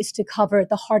launched is to cover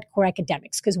the hardcore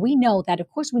academics, because we know that, of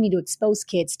course, we need to expose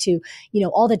kids to,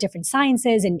 all the different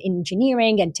sciences and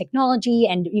engineering and technology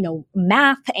and,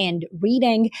 math and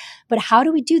reading. But how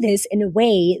do we do this in a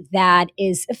way that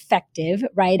is effective,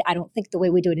 right? I don't think the way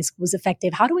we do it was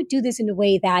effective. How do we do this in a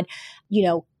way that,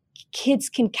 kids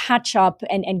can catch up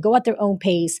and go at their own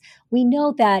pace? We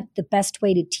know that the best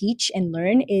way to teach and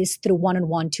learn is through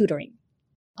one-on-one tutoring.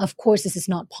 Of course, this is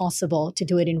not possible to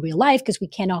do it in real life because we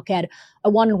cannot get a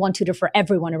one-on-one tutor for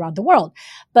everyone around the world.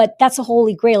 But that's a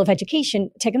holy grail of education,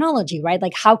 technology, right?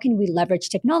 Like, how can we leverage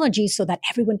technology so that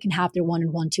everyone can have their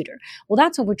one-on-one tutor? Well,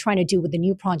 that's what we're trying to do with the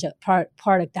new product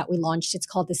that we launched. It's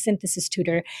called the Synthesis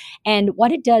Tutor. And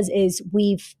what it does is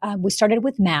we started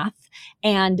with math,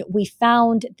 and we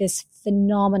found this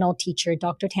phenomenal teacher,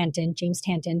 Dr. Tanton, James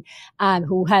Tanton,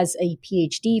 who has a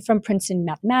PhD from Princeton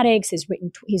mathematics. He's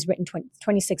written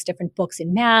 26 different books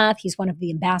in math. He's one of the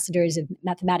ambassadors of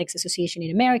Mathematics Association in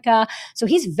America. So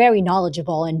he's very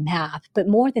knowledgeable in math. But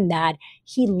more than that,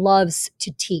 he loves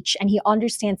to teach, and he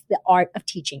understands the art of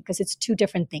teaching, because it's two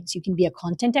different things. You can be a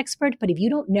content expert, but if you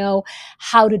don't know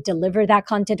how to deliver that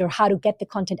content or how to get the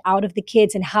content out of the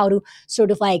kids and how to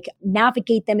sort of like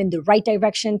navigate them in the right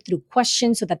direction through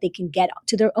questions so that they can get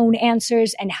to their own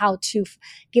answers, and how to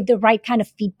give the right kind of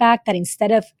feedback that,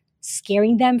 instead of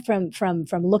scaring them from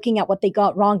looking at what they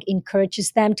got wrong,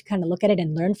 encourages them to kind of look at it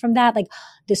and learn from that. Like,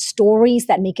 the stories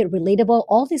that make it relatable,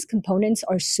 all these components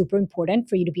are super important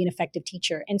for you to be an effective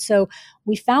teacher. And so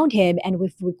we found him, and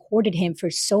we've recorded him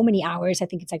for so many hours. I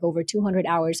think it's like over 200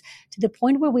 hours, to the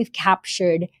point where we've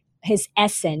captured his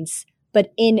essence,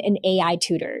 but in an AI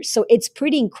tutor. So it's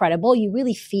pretty incredible. You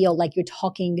really feel like you're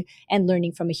talking and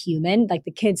learning from a human. Like,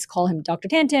 the kids call him Dr.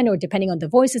 Tanton, or depending on the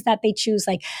voices that they choose.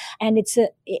 And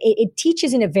it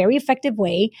teaches in a very effective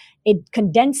way. It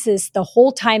condenses the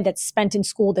whole time that's spent in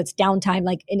school, that's downtime,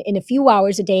 like in a few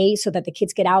hours a day, so that the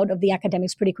kids get out of the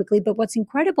academics pretty quickly. But what's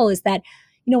incredible is that,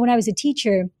 when I was a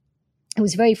teacher, it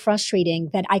was very frustrating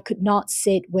that I could not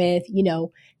sit with,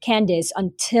 Candace,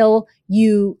 until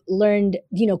you learned,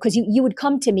 because you would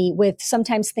come to me with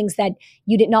sometimes things that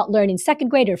you did not learn in second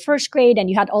grade or first grade, and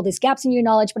you had all these gaps in your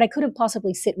knowledge, but I couldn't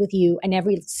possibly sit with you and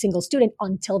every single student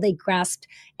until they grasped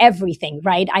everything,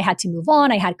 right? I had to move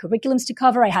on. I had curriculums to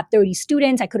cover. I had 30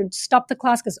 students. I couldn't stop the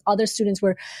class because other students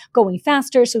were going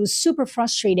faster. So it was super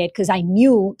frustrated, because I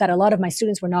knew that a lot of my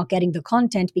students were not getting the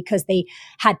content because they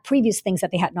had previous things that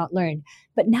they had not learned.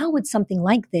 But now with something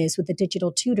like this, with the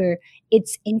digital tutor,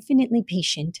 it's infinitely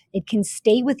patient. It can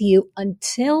stay with you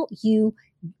until you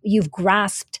you've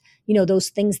grasped, those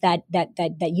things that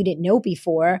you didn't know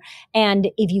before. And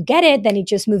if you get it, then it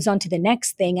just moves on to the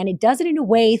next thing. And it does it in a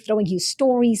way, throwing you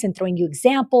stories and throwing you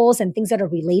examples and things that are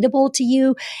relatable to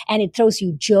you. And it throws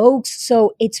you jokes.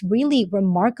 So it's really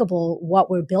remarkable what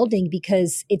we're building,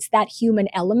 because it's that human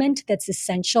element that's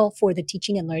essential for the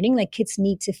teaching and learning. Like, kids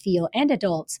need to feel, and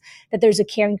adults, that there's a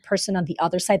caring person on the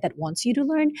other side that wants you to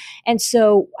learn. And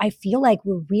so I feel like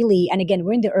we're really, and again,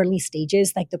 we're in the early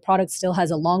stages, like the product still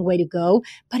has a long way to go,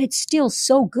 but it's still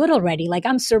so good already. Like,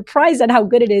 I'm surprised at how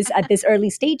good it is at this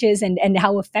early stages, and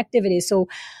how effective it is. So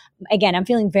again, I'm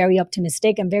feeling very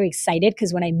optimistic. I'm very excited,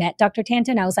 because when I met Dr.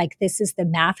 Tanton, I was like, this is the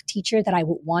math teacher that I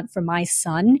would want for my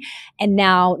son. And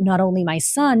now not only my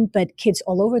son, but kids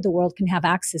all over the world can have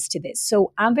access to this.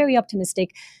 So I'm very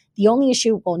optimistic. The only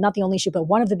issue, well, not the only issue, but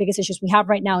one of the biggest issues we have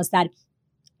right now is that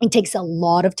it takes a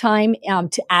lot of time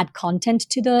to add content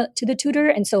to the tutor.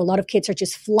 And so a lot of kids are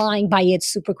just flying by it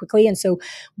super quickly. And so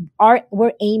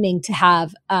we're aiming to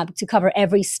have to cover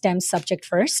every STEM subject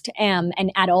first, and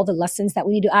add all the lessons that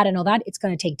we need to add and all that. It's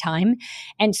going to take time.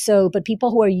 And so, but people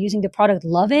who are using the product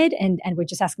love it. And we're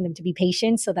just asking them to be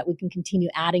patient so that we can continue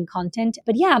adding content.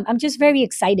 But yeah, I'm just very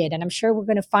excited. And I'm sure we're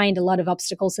going to find a lot of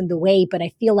obstacles in the way, but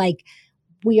I feel like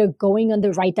we are going in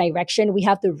the right direction. We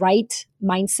have the right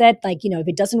mindset. Like, if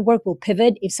it doesn't work, we'll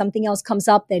pivot. If something else comes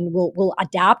up, then we'll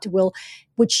adapt.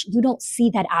 Which you don't see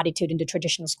that attitude in the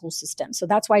traditional school system. So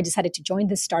that's why I decided to join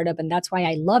this startup. And that's why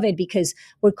I love it, because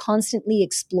we're constantly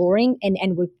exploring and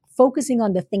we're focusing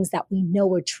on the things that we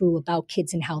know are true about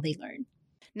kids and how they learn.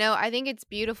 No, I think it's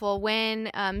beautiful. When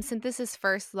Synthesis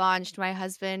first launched, my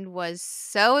husband was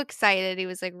so excited. He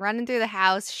was like running through the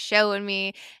house showing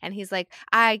me, and he's like,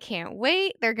 I can't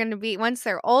wait. They're going to be, once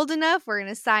they're old enough, we're going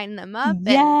to sign them up.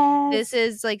 Yes. And this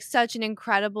is like such an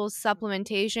incredible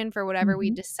supplementation for whatever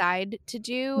we decide to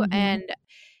do. And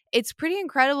it's pretty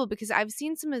incredible, because I've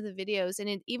seen some of the videos,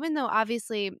 and even though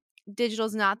obviously digital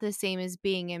is not the same as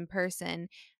being in person,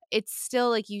 it's still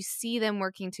like you see them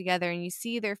working together, and you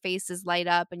see their faces light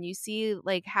up, and you see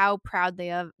like how proud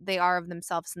they are of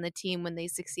themselves and the team when they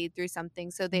succeed through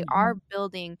something. So they are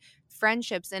building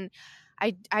friendships. And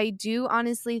I do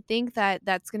honestly think that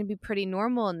that's going to be pretty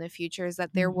normal in the future, is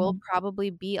that there will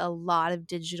probably be a lot of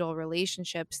digital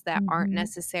relationships that aren't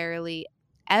necessarily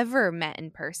ever met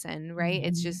in person, right?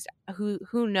 It's just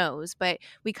who knows, but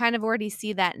we kind of already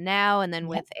see that now. And then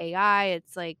with AI,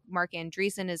 it's like Mark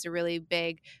Andreessen is a really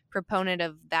big proponent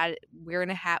of that. We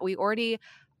already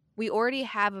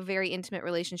have a very intimate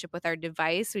relationship with our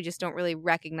device. We just don't really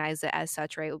recognize it as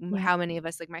such, right? How many of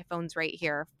us, like my phone's right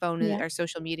here, our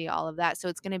social media, all of that. So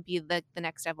it's going to be the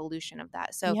next evolution of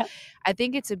that. So I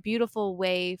think it's a beautiful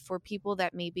way for people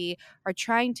that maybe are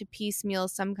trying to piecemeal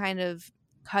some kind of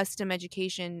custom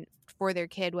education for their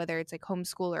kid, whether it's like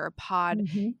homeschool or a pod,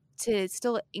 to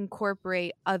still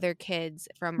incorporate other kids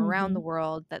from around the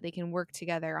world, that they can work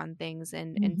together on things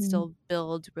and still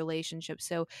build relationships.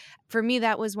 So for me,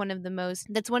 that's one of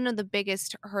the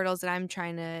biggest hurdles that I'm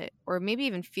trying to, or maybe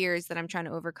even fears that I'm trying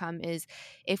to overcome, is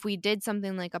if we did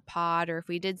something like a pod, or if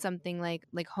we did something like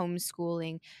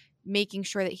homeschooling, making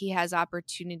sure that he has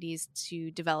opportunities to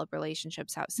develop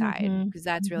relationships outside, because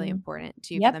that's really important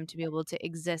too, for them to be able to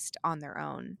exist on their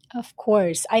own. Of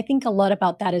course. I think a lot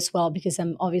about that as well, because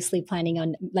I'm obviously planning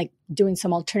on like doing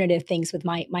some alternative things with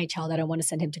my child. I don't want to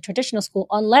send him to traditional school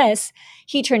unless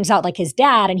he turns out like his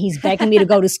dad and he's begging me to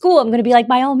go to school. I'm going to be like,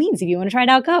 by all means, if you want to try it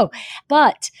out, go.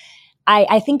 But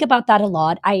I think about that a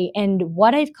lot. And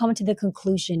what I've come to the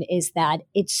conclusion is that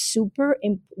it's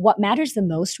what matters the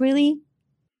most really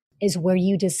is where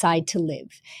you decide to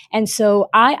live. And so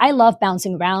I love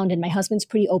bouncing around, and my husband's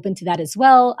pretty open to that as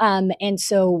well. And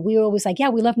so we were always like, yeah,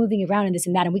 we love moving around and this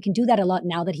and that. And we can do that a lot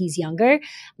now that he's younger.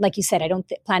 Like you said, I don't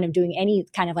plan on doing any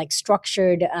kind of like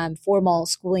structured formal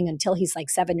schooling until he's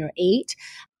like 7 or 8.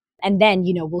 And then,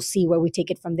 we'll see where we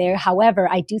take it from there. However,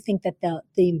 I do think that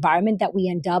the environment that we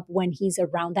end up when he's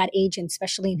around that age, and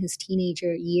especially in his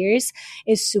teenager years,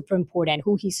 is super important.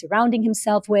 Who he's surrounding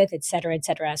himself with, et cetera, et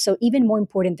cetera. So even more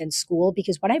important than school,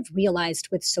 because what I've realized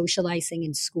with socializing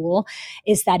in school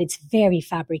is that it's very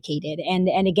fabricated.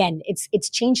 And again, it's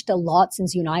changed a lot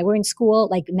since you and I were in school.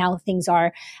 Like now things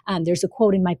are, there's a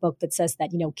quote in my book that says that,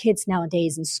 kids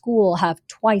nowadays in school have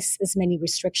twice as many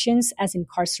restrictions as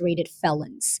incarcerated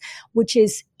felons. which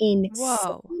is insane.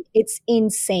 Whoa. It's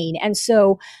insane. And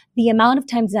so the amount of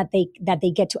times that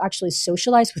they get to actually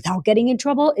socialize without getting in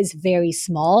trouble is very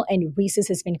small. And recess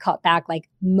has been cut back. Like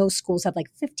most schools have like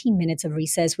 15 minutes of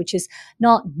recess, which is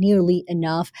not nearly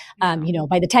enough.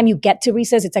 By the time you get to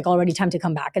recess, it's like already time to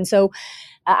come back. And so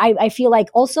I feel like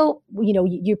also,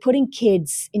 you're putting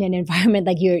kids in an environment,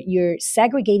 like you're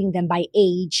segregating them by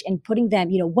age and putting them,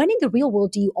 when in the real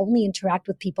world do you only interact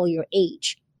with people your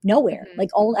age? Nowhere. Mm-hmm. Like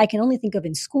I can only think of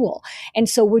in school. And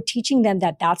so we're teaching them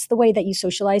that that's the way that you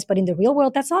socialize. But in the real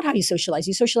world, that's not how you socialize.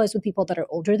 You socialize with people that are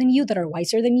older than you, that are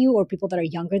wiser than you, or people that are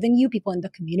younger than you, people in the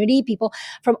community, people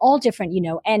from all different,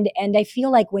 and I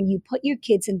feel like when you put your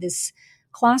kids in this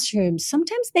classroom,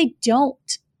 sometimes they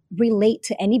don't relate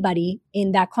to anybody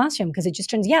in that classroom because it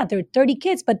just turns, there are 30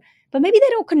 kids, but maybe they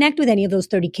don't connect with any of those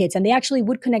 30 kids, and they actually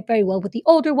would connect very well with the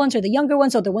older ones or the younger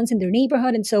ones or the ones in their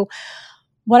neighborhood. And so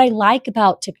what I like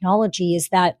about technology is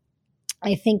that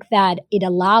I think that it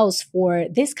allows for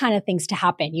this kind of things to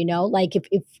happen, like if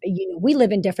we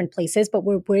live in different places, but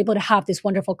we're able to have this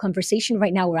wonderful conversation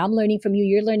right now where I'm learning from you,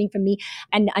 you're learning from me,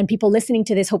 and people listening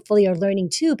to this hopefully are learning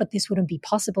too, but this wouldn't be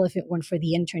possible if it weren't for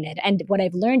the internet. And what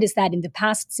I've learned is that in the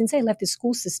past, since I left the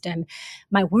school system,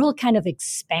 my world kind of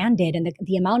expanded, and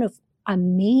the amount of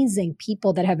amazing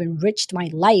people that have enriched my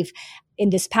life in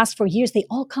this past 4 years, they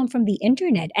all come from the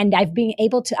internet. And I've been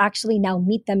able to actually now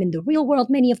meet them in the real world.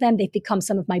 Many of them, they've become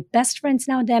some of my best friends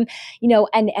now, and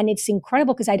it's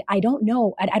incredible because I don't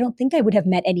know. I don't think I would have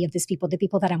met any of these people, the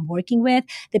people that I'm working with,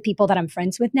 the people that I'm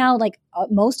friends with now, like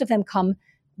most of them come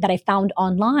that I found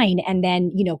online. And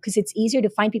then, because it's easier to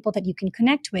find people that you can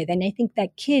connect with. And I think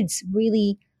that kids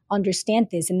really understand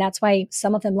this. And that's why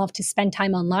some of them love to spend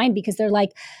time online, because they're like,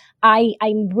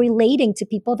 I'm relating to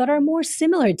people that are more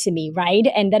similar to me, right?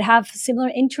 And that have similar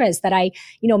interests that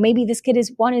maybe this kid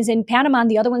one is in Panama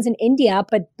and the other one's in India,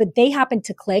 but they happen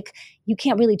to click. You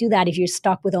can't really do that if you're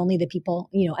stuck with only the people,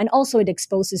 and also it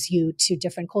exposes you to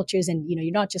different cultures, and,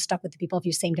 you're not just stuck with the people of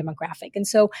your same demographic. And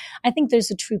so I think there's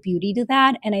a true beauty to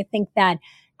that. And I think that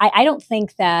I don't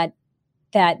think that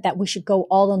we should go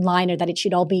all online, or that it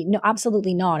should all be, no,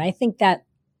 absolutely not. I think that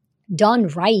done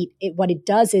right, what it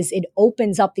does is it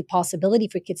opens up the possibility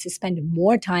for kids to spend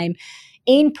more time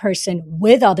in person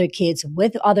with other kids,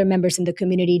 with other members in the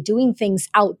community, doing things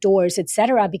outdoors,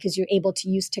 etc., because you're able to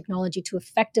use technology to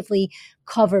effectively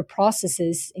cover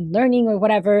processes in learning or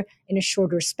whatever in a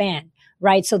shorter span.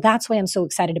 Right. So that's why I'm so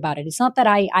excited about it. It's not that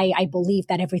I believe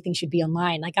that everything should be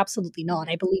online. Like, absolutely not.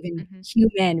 I believe in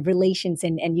human relations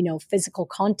and physical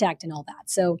contact and all that.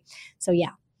 So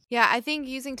yeah. Yeah, I think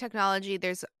using technology,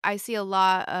 I see a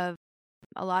lot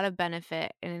of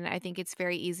benefit, and I think it's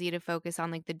very easy to focus on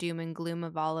like the doom and gloom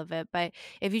of all of it. But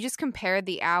if you just compare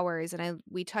the hours, and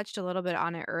we touched a little bit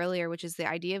on it earlier, which is the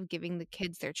idea of giving the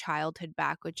kids their childhood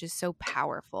back, which is so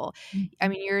powerful. I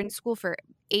mean, you're in school for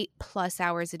 8+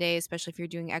 hours a day, especially if you're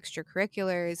doing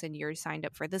extracurriculars and you're signed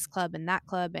up for this club and that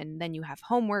club, and then you have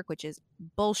homework, which is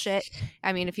bullshit.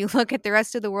 I mean, if you look at the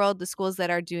rest of the world, the schools that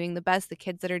are doing the best, the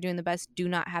kids that are doing the best do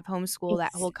not have homeschool,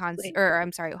 that whole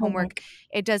homework.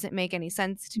 It doesn't make any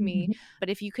sense to me. But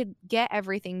if you could get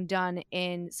everything done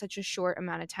in such a short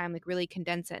amount of time, like really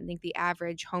condense it, I think the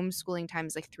average homeschooling time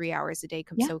is like 3 hours a day,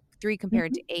 so 3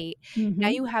 compared to 8. Now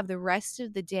you have the rest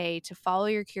of the day to follow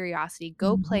your curiosity,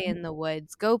 go play in the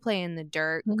woods, go play in the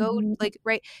dirt, go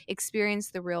experience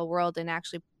the real world, and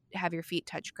actually have your feet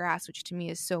touch grass, which to me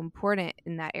is so important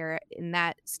in that era, in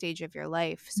that stage of your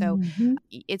life. So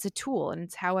it's a tool, and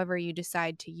it's however you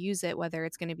decide to use it, whether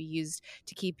it's going to be used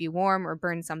to keep you warm or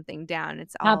burn something down.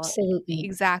 It's all absolutely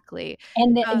exactly.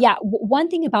 And one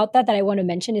thing about that I want to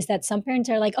mention is that some parents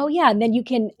are like, oh yeah, and then you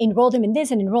can enroll them in this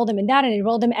and enroll them in that and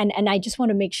enroll them, and I just want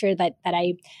to make sure that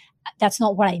that's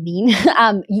not what I mean.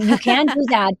 You can do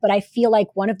that, but I feel like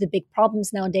one of the big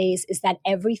problems nowadays is that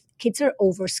kids are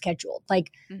overscheduled.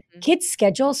 Like kids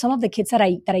schedule, some of the kids that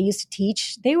I used to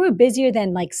teach, they were busier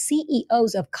than like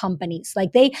CEOs of companies.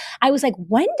 Like I was like,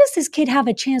 when does this kid have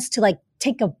a chance to like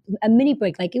take a mini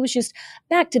break? Like it was just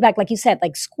back to back, like you said,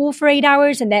 like school for 8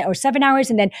 hours and then, or 7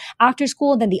 hours, and then after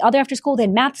school, then the other after school,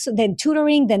 then math, then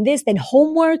tutoring, then this, then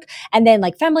homework, and then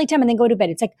like family time, and then go to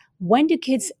bed. It's like, when do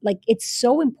kids, like, it's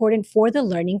so important for the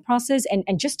learning process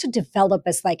and just to develop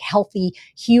as like healthy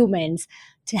humans,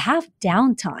 to have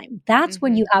downtime. That's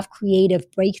when you have creative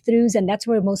breakthroughs, and that's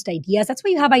where that's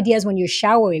why you have ideas when you're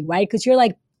showering, right? Because you're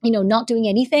like, not doing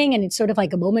anything, and it's sort of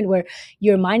like a moment where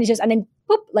your mind is just, and then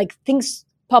boop, like things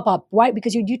pop up. Why?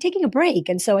 Because you're taking a break.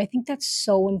 And so I think that's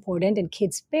so important. And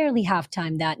kids barely have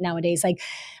time that nowadays.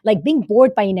 Like being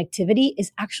bored by inactivity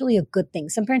is actually a good thing.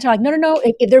 Some parents are like, no.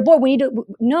 If they're bored, we need to,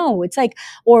 no, it's like,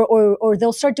 or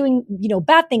they'll start doing,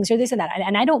 bad things or this and that.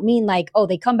 And I don't mean like, oh,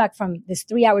 they come back from this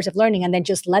 3 hours of learning and then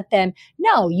just let them.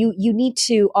 No, you need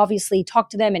to obviously talk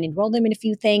to them and enroll them in a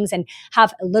few things and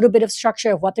have a little bit of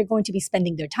structure of what they're going to be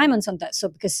spending their time on. So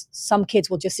because some kids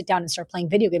will just sit down and start playing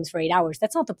video games for 8 hours.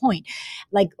 That's not the point.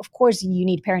 Like, of course, you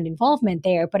need parent involvement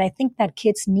there, but I think that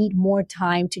kids need more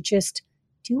time to just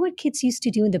do what kids used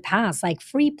to do in the past, like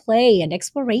free play and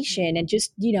exploration and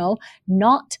just,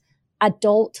 not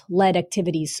adult-led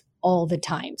activities all the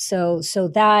time. So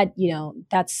that,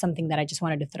 that's something that I just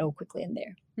wanted to throw quickly in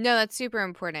there. No, that's super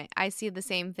important. I see the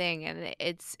same thing, and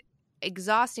it's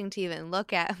exhausting to even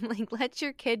look at. Like, let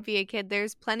your kid be a kid.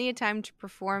 There's plenty of time to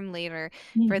perform later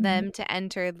for them to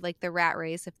enter like the rat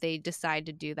race if they decide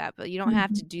to do that. But you don't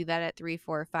have to do that at 3,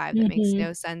 4, or 5. That makes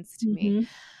no sense to me.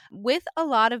 With a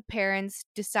lot of parents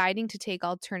deciding to take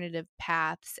alternative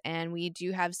paths, and we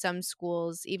do have some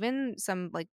schools, even some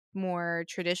like more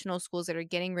traditional schools, that are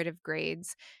getting rid of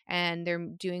grades and they're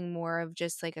doing more of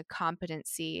just like a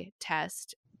competency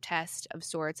test of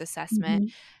sorts,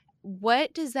 assessment.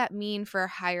 What does that mean for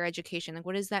higher education? Like,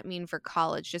 what does that mean for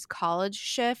college? Does college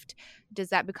shift? Does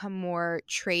that become more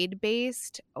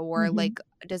trade-based? Or like,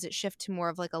 does it shift to more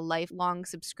of like a lifelong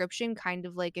subscription, kind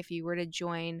of like if you were to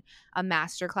join a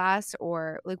master class?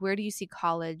 Or like, where do you see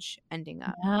college ending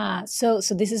up? So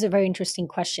this is a very interesting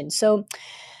question. So,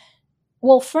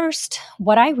 well, first,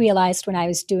 what I realized when I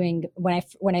was doing,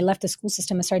 when I left the school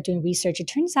system and started doing research, it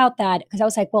turns out that, because I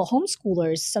was like, well,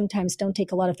 homeschoolers sometimes don't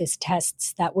take a lot of these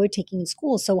tests that we're taking in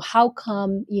school. So how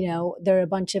come, there are a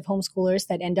bunch of homeschoolers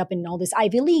that end up in all this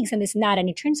Ivy Leagues and this and that? And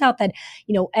it turns out that,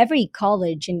 every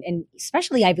college and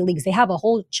especially Ivy Leagues, they have a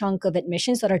whole chunk of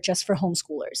admissions that are just for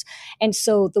homeschoolers. And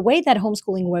so the way that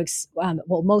homeschooling works,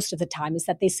 well, most of the time, is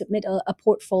that they submit a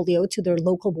portfolio to their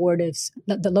local board of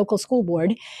the local school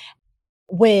board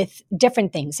with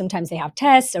different things. Sometimes they have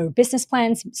tests or business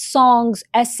plans, songs,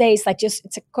 essays,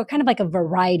 it's kind of like a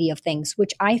variety of things,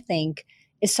 which I think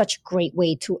is such a great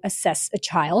way to assess a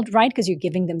child, right? Because you're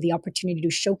giving them the opportunity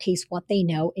to showcase what they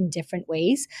know in different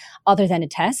ways other than a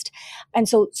test. And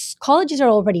so colleges are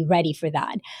already ready for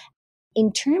that.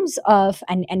 In terms of,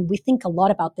 and we think a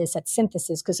lot about this at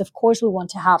Synthesis, because of course we want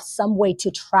to have some way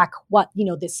to track what,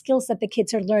 the skills that the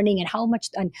kids are learning and how much,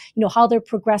 and, how they're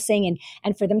progressing,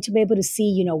 and for them to be able to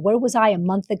see, where was I a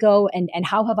month ago and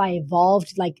how have I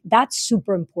evolved? Like, that's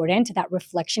super important, that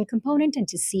reflection component, and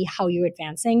to see how you're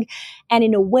advancing, and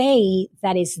in a way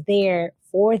that is there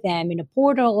for them in a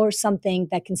portal or something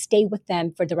that can stay with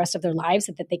them for the rest of their lives,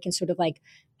 and that they can sort of like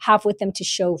have with them to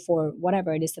show for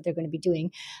whatever it is that they're going to be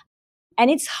doing. And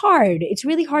it's hard. It's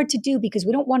really hard to do because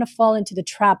we don't want to fall into the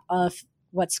trap of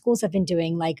what schools have been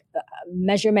doing, like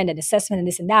measurement and assessment and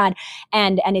this and that.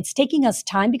 And it's taking us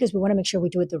time because we want to make sure we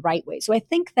do it the right way. So I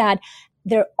think that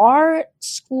there are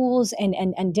schools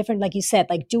and different, like you said,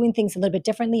 like doing things a little bit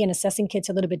differently and assessing kids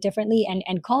a little bit differently.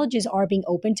 And colleges are being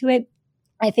open to it.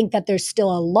 I think that there's still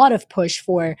a lot of push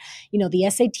for, the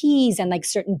SATs and like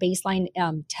certain baseline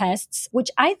tests, which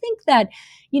I think that,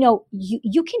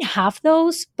 you can have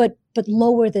those, but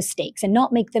lower the stakes and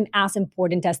not make them as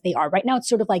important as they are. Right now, it's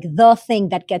sort of like the thing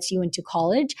that gets you into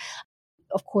college.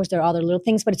 Of course, there are other little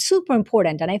things, but it's super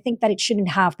important. And I think that it shouldn't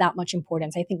have that much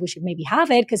importance. I think we should maybe have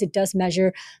it because it does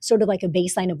measure sort of like a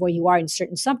baseline of where you are in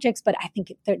certain subjects. But I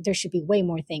think there should be way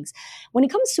more things. When it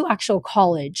comes to actual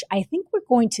college, I think we're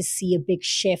going to see a big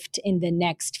shift in the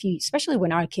next few, especially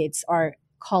when our kids are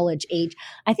college age.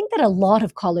 I think that a lot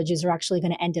of colleges are actually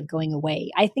going to end up going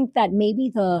away. I think that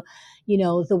maybe the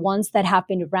ones that have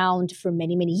been around for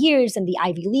many, many years, and the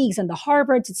Ivy Leagues and the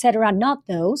Harvards, et cetera, not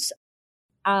those.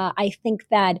 I think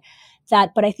that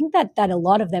a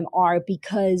lot of them are,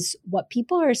 because what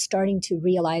people are starting to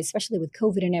realize, especially with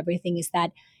COVID and everything, is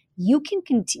that you can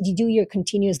do your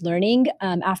continuous learning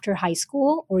after high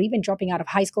school, or even dropping out of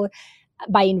high school,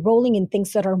 by enrolling in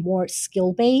things that are more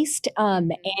skill based,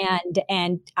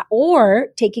 and or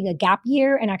taking a gap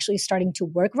year and actually starting to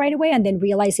work right away, and then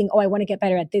realizing, oh, I want to get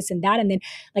better at this and that. And then,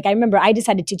 like, I remember I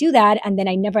decided to do that, and then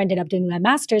I never ended up doing my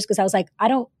master's because I was like, I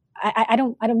don't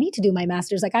need to do my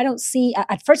master's. Like, I don't see,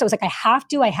 at first I was like, I have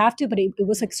to, but it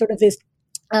was like sort of this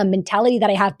mentality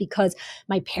that I have because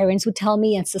my parents would tell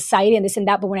me, and society and this and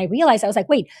that. But when I realized, I was like,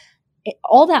 wait,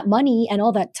 all that money and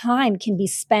all that time can be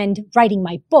spent writing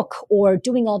my book or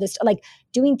doing all this, like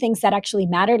doing things that actually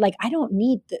matter. Like, I don't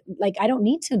need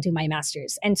to do my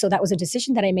master's. And so that was a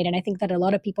decision that I made. And I think that a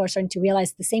lot of people are starting to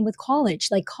realize the same with college.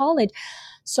 Like, college,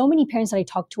 so many parents that I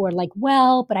talk to are like,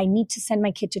 well, but I need to send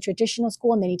my kid to traditional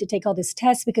school and they need to take all these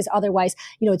tests because otherwise,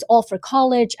 it's all for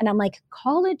college. And I'm like,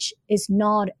 college is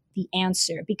not the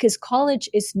answer, because college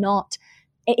is not,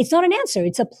 it's not an answer.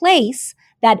 It's a place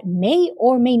that may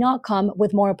or may not come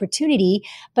with more opportunity,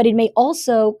 but it may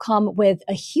also come with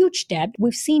a huge debt.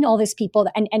 We've seen all these people,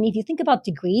 and if you think about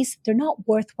degrees, they're not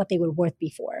worth what they were worth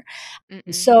before.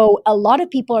 Mm-mm. So a lot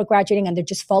of people are graduating and they're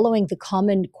just following the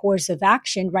common course of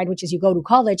action, right? Which is you go to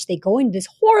college, they go into this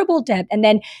horrible debt, and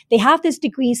then they have these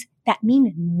degrees that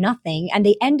mean nothing. And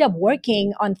they end up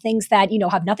working on things that,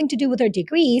 have nothing to do with their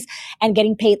degrees and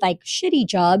getting paid like shitty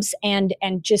jobs and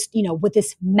just, with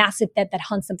this massive debt that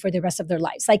haunts them for the rest of their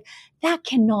lives. Like that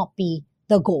cannot be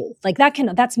the goal. Like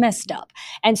that's messed up.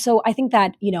 And so I think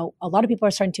that, a lot of people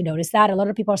are starting to notice that. A lot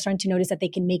of people are starting to notice that they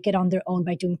can make it on their own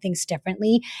by doing things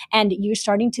differently. And you're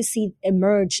starting to see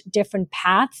emerge different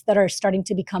paths that are starting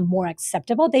to become more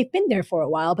acceptable. They've been there for a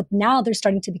while, but now they're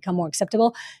starting to become more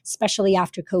acceptable, especially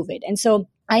after COVID. And so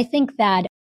I think that,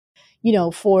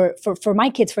 for my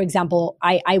kids, for example,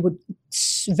 I would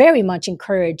very much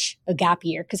encourage a gap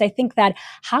year, because I think that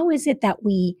how is it that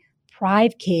we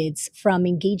deprive kids from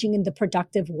engaging in the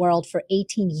productive world for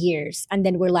 18 years. And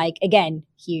then we're like, again,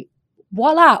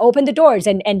 voila, open the doors.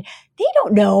 And they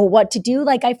don't know what to do.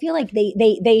 Like, I feel like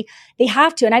they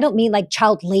have to, and I don't mean like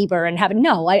child labor and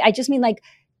I just mean like,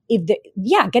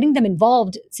 getting them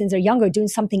involved since they're younger, doing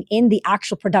something in the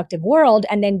actual productive world.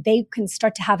 And then they can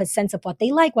start to have a sense of what they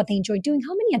like, what they enjoy doing.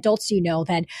 How many adults do you know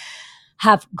that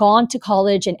have gone to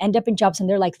college and end up in jobs and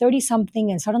they're like 30 something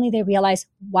and suddenly they realize,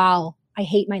 wow, I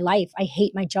hate my life. I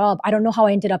hate my job. I don't know how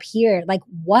I ended up here. Like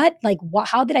what?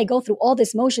 How did I go through all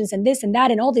these motions and this and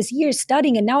that and all these years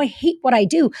studying and now I hate what I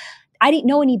do? I didn't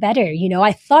know any better.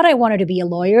 I thought I wanted to be a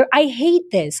lawyer. I hate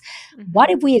this. Mm-hmm.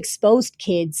 What if we exposed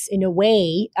kids in a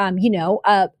way,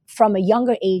 from a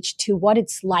younger age to what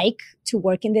it's like to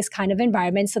work in this kind of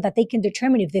environment so that they can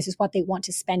determine if this is what they want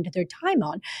to spend their time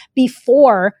on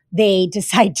before they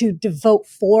decide to devote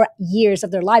 4 years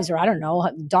of their lives, or I don't know,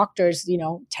 doctors,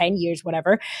 10 years,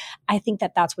 whatever. I think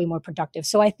that that's way more productive.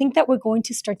 So I think that we're going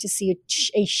to start to see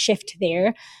a shift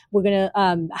there. We're going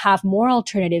to have more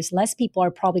alternatives. Less people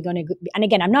are probably going to, and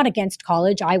again, I'm not against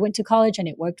college. I went to college and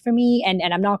it worked for me. And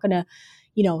I'm not going to,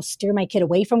 steer my kid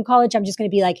away from college. I'm just going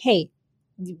to be like, hey,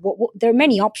 there are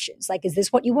many options. Like, is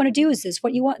this what you want to do? Is this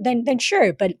what you want? Then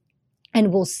sure.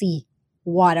 And we'll see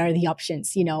what are the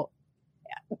options,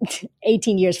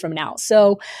 18 years from now.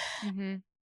 So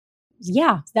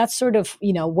yeah, that's sort of,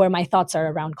 where my thoughts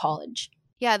are around college.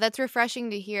 Yeah, that's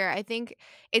refreshing to hear. I think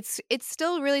it's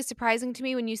still really surprising to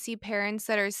me when you see parents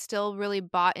that are still really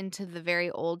bought into the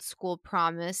very old school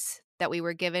promise that we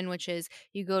were given, which is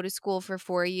you go to school for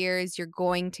 4 years, you're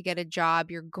going to get a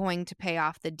job, you're going to pay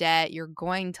off the debt, you're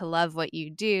going to love what you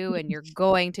do, and you're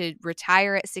going to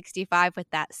retire at 65 with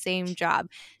that same job.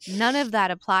 None of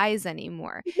that applies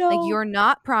anymore. No. Like, you're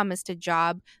not promised a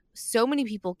job. So many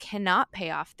people cannot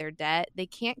pay off their debt. They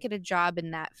can't get a job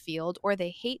in that field, or they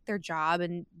hate their job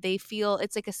and they feel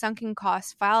it's like a sunken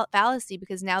cost fallacy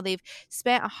because now they've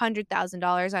spent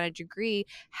 $100,000 on a degree.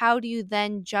 How do you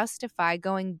then justify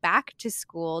going back to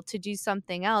school to do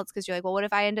something else? Because you're like, well, what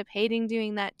if I end up hating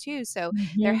doing that too? So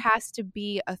there has to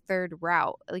be a third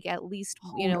route, like at least,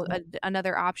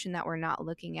 another option that we're not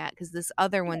looking at, because this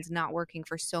other one's not working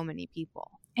for so many people.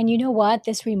 And you know what?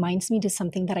 This reminds me to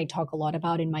something that I talk a lot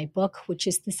about in my book, which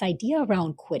is this idea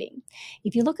around quitting.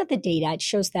 If you look at the data, it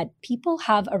shows that people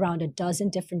have around a dozen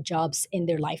different jobs in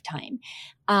their lifetime.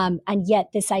 And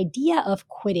yet this idea of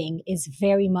quitting is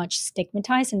very much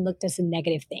stigmatized and looked as a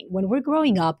negative thing. When we're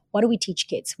growing up, what do we teach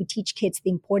kids? We teach kids the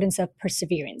importance of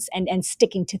perseverance and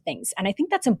sticking to things. And I think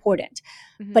that's important.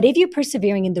 Mm-hmm. But if you're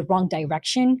persevering in the wrong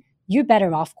direction, you're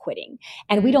better off quitting.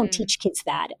 And we don't teach kids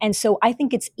that. And so I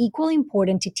think it's equally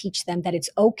important to teach them that it's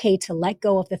okay to let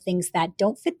go of the things that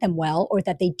don't fit them well or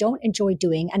that they don't enjoy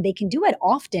doing. And they can do it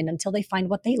often until they find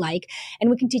what they like. And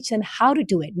we can teach them how to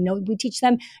do it. We teach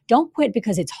them, don't quit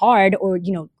because it's hard, or,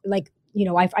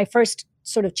 I first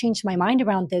sort of changed my mind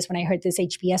around this when I heard this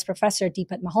HBS professor,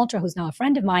 Deepak Malhotra, who's now a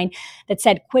friend of mine, that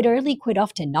said, quit early, quit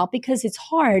often, not because it's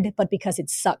hard, but because it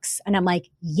sucks. And I'm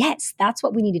like, yes, that's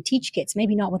what we need to teach kids.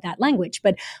 Maybe not with that language,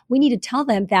 but we need to tell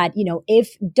them that,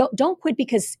 if don't quit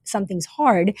because something's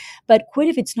hard, but quit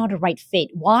if it's not a right fit.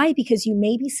 Why? Because you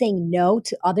may be saying no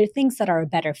to other things that are a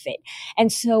better fit.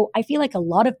 And so I feel like a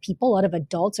lot of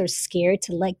adults are scared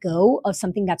to let go of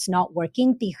something that's not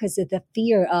working because of the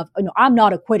fear of, I'm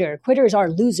not a quitter. Quitters are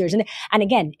losers. And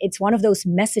again, it's one of those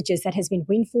messages that has been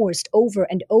reinforced over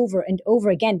and over and over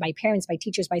again by parents, by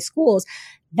teachers, by schools,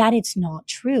 that it's not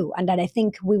true. And that I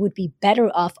think we would be better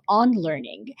off on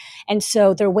learning. And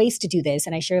so there are ways to do this.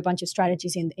 And I share a bunch of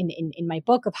strategies in my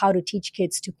book of how to teach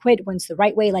kids to quit, when's the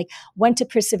right way, like when to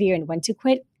persevere and when to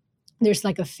quit. There's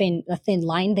like a thin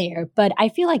line there. But I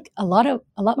feel like a lot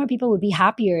more people would be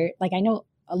happier. Like I know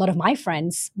a lot of my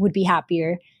friends would be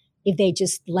happier if they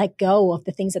just let go of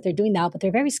the things that they're doing now, but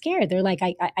they're very scared. They're like,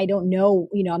 I don't know,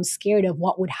 I'm scared of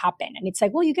what would happen. And it's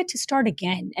like, well, you get to start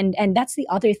again. And that's the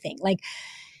other thing. Like,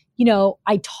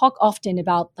 I talk often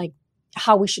about like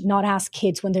how we should not ask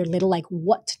kids when they're little, like,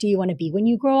 what do you want to be when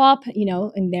you grow up?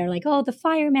 And they're like, oh, the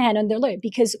fireman. And they're like,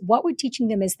 because what we're teaching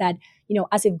them is that,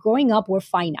 as if growing up, we're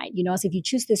finite, as if you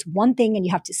choose this one thing and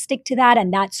you have to stick to that.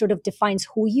 And that sort of defines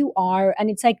who you are. And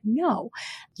it's like, no,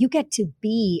 you get to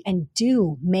be and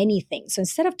do many things. So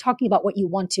instead of talking about what you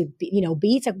want to be,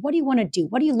 it's like, what do you want to do?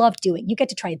 What do you love doing? You get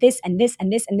to try this and this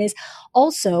and this and this.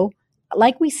 Also,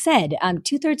 like we said,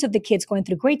 2/3 of the kids going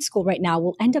through grade school right now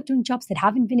will end up doing jobs that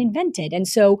haven't been invented. And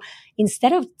so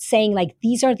instead of saying like,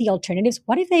 these are the alternatives,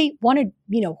 what if they wanted,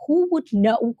 who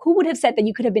would have said that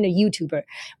you could have been a YouTuber,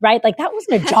 right? Like that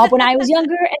wasn't a job when I was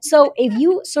younger. And so if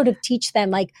you sort of teach them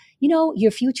like,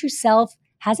 your future self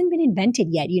hasn't been invented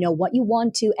yet, what you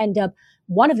want to end up,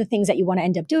 one of the things that you want to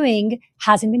end up doing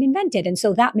hasn't been invented. And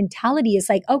so that mentality is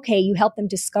like, okay, you help them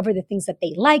discover the things that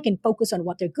they like and focus on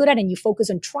what they're good at. And you focus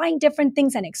on trying different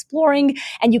things and exploring,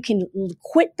 and you can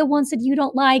quit the ones that you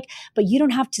don't like, but you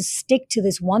don't have to stick to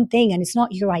this one thing. And it's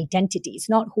not your identity. It's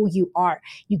not who you are.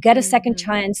 You get a second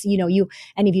chance,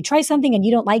 and if you try something and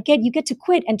you don't like it, you get to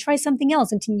quit and try something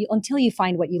else until you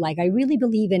find what you like. I really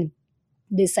believe in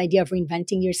this idea of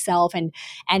reinventing yourself, and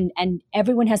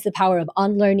everyone has the power of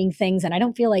unlearning things. And I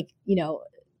don't feel like,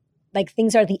 like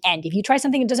things are the end. If you try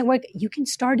something and it doesn't work, you can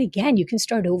start again. You can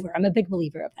start over. I'm a big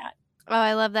believer of that. Oh,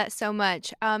 I love that so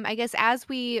much. I guess as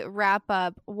we wrap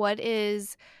up,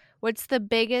 what's the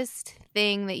biggest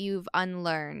thing that you've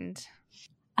unlearned?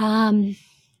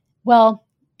 Well,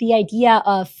 the idea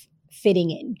of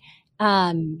fitting in.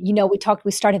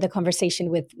 We started the conversation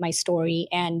with my story,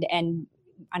 and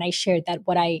I shared that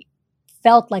what I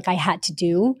felt like I had to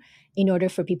do in order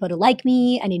for people to like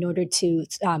me and in order to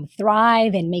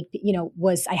thrive and make,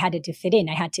 was I had to fit in.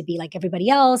 I had to be like everybody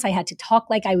else. I had to talk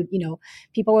like I would,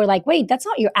 people were like, wait, that's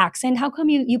not your accent. How come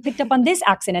you picked up on this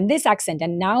accent and this accent?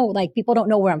 And now like people don't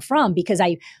know where I'm from because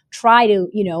I try to,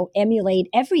 emulate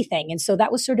everything. And so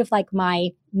that was sort of like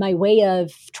my way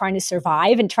of trying to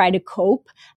survive and try to cope.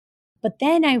 But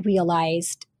then I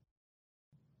realized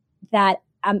that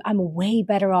I'm way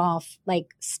better off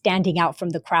like standing out from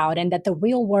the crowd, and that the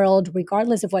real world,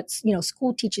 regardless of what,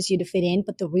 school teaches you to fit in,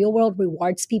 but the real world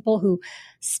rewards people who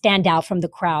stand out from the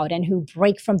crowd and who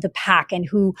break from the pack and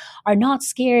who are not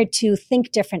scared to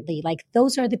think differently. Like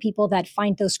those are the people that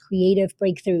find those creative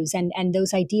breakthroughs and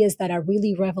those ideas that are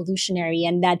really revolutionary,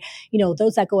 and that,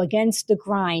 those that go against the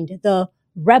grind, the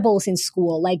rebels in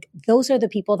school, like those are the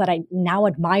people that I now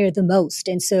admire the most.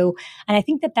 And I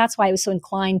think that that's why I was so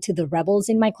inclined to the rebels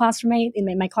in my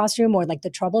classroom, or like the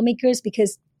troublemakers,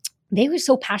 because they were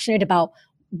so passionate about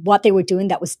what they were doing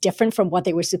that was different from what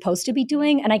they were supposed to be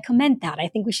doing. And I commend that. I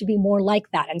think we should be more like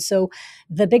that. And so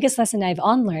the biggest lesson I've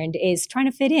unlearned is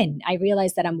trying to fit in. I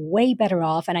realize that I'm way better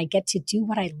off and I get to do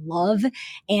what I love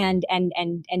and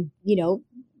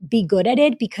be good at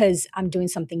it because I'm doing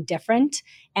something different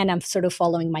and I'm sort of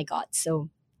following my gut.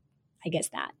 So I guess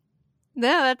that.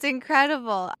 No, that's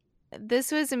incredible.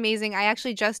 This was amazing. I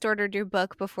actually just ordered your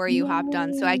book before you hopped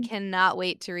on, so I cannot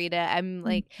wait to read it.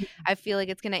 I feel like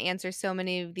it's going to answer so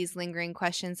many of these lingering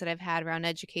questions that I've had around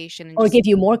education. And or give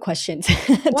you more questions.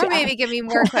 Or maybe give me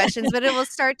more questions, but it will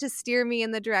start to steer me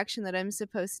in the direction that I'm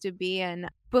supposed to be in.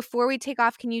 Before we take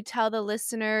off, can you tell the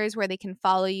listeners where they can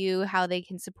follow you, how they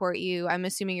can support you? I'm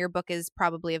assuming your book is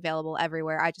probably available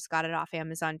everywhere. I just got it off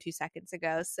Amazon 2 seconds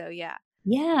ago, so yeah.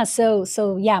 Yeah.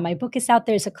 So yeah, my book is out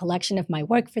there. It's a collection of my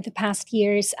work for the past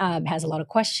years. Has a lot of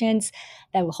questions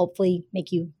that will hopefully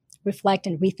make you reflect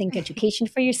and rethink education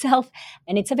for yourself.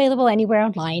 And it's available anywhere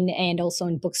online and also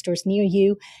in bookstores near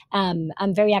you. I'm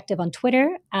very active on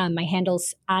Twitter. My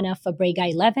handle's Anna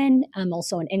Fabrega 11. I'm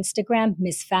also on Instagram,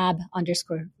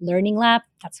 MissFab_Learning Lab.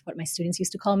 That's what my students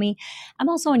used to call me. I'm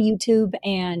also on YouTube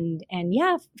and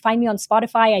yeah, find me on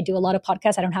Spotify. I do a lot of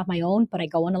podcasts. I don't have my own, but I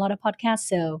go on a lot of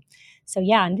podcasts. So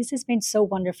yeah, and this has been so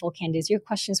wonderful, Candice. Your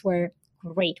questions were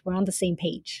great. We're on the same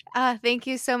page. Thank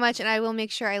you so much. And I will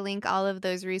make sure I link all of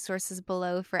those resources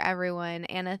below for everyone.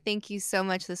 Anna, thank you so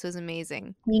much. This was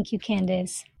amazing. Thank you,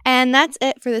 Candice. And that's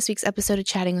it for this week's episode of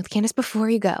Chatting with Candace. Before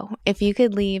you go, if you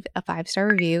could leave a 5-star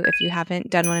review, if you haven't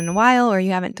done one in a while or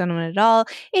you haven't done one at all,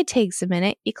 it takes a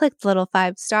minute. You click the little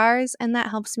 5 stars and that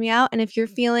helps me out. And if you're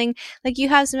feeling like you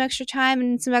have some extra time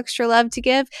and some extra love to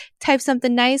give, type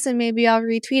something nice and maybe I'll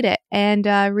retweet it and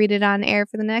read it on air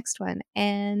for the next one.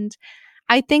 And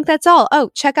I think that's all. Oh,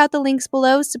 check out the links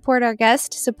below, support our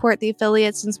guest, support the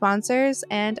affiliates and sponsors,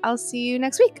 and I'll see you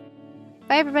next week.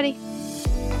 Bye, everybody.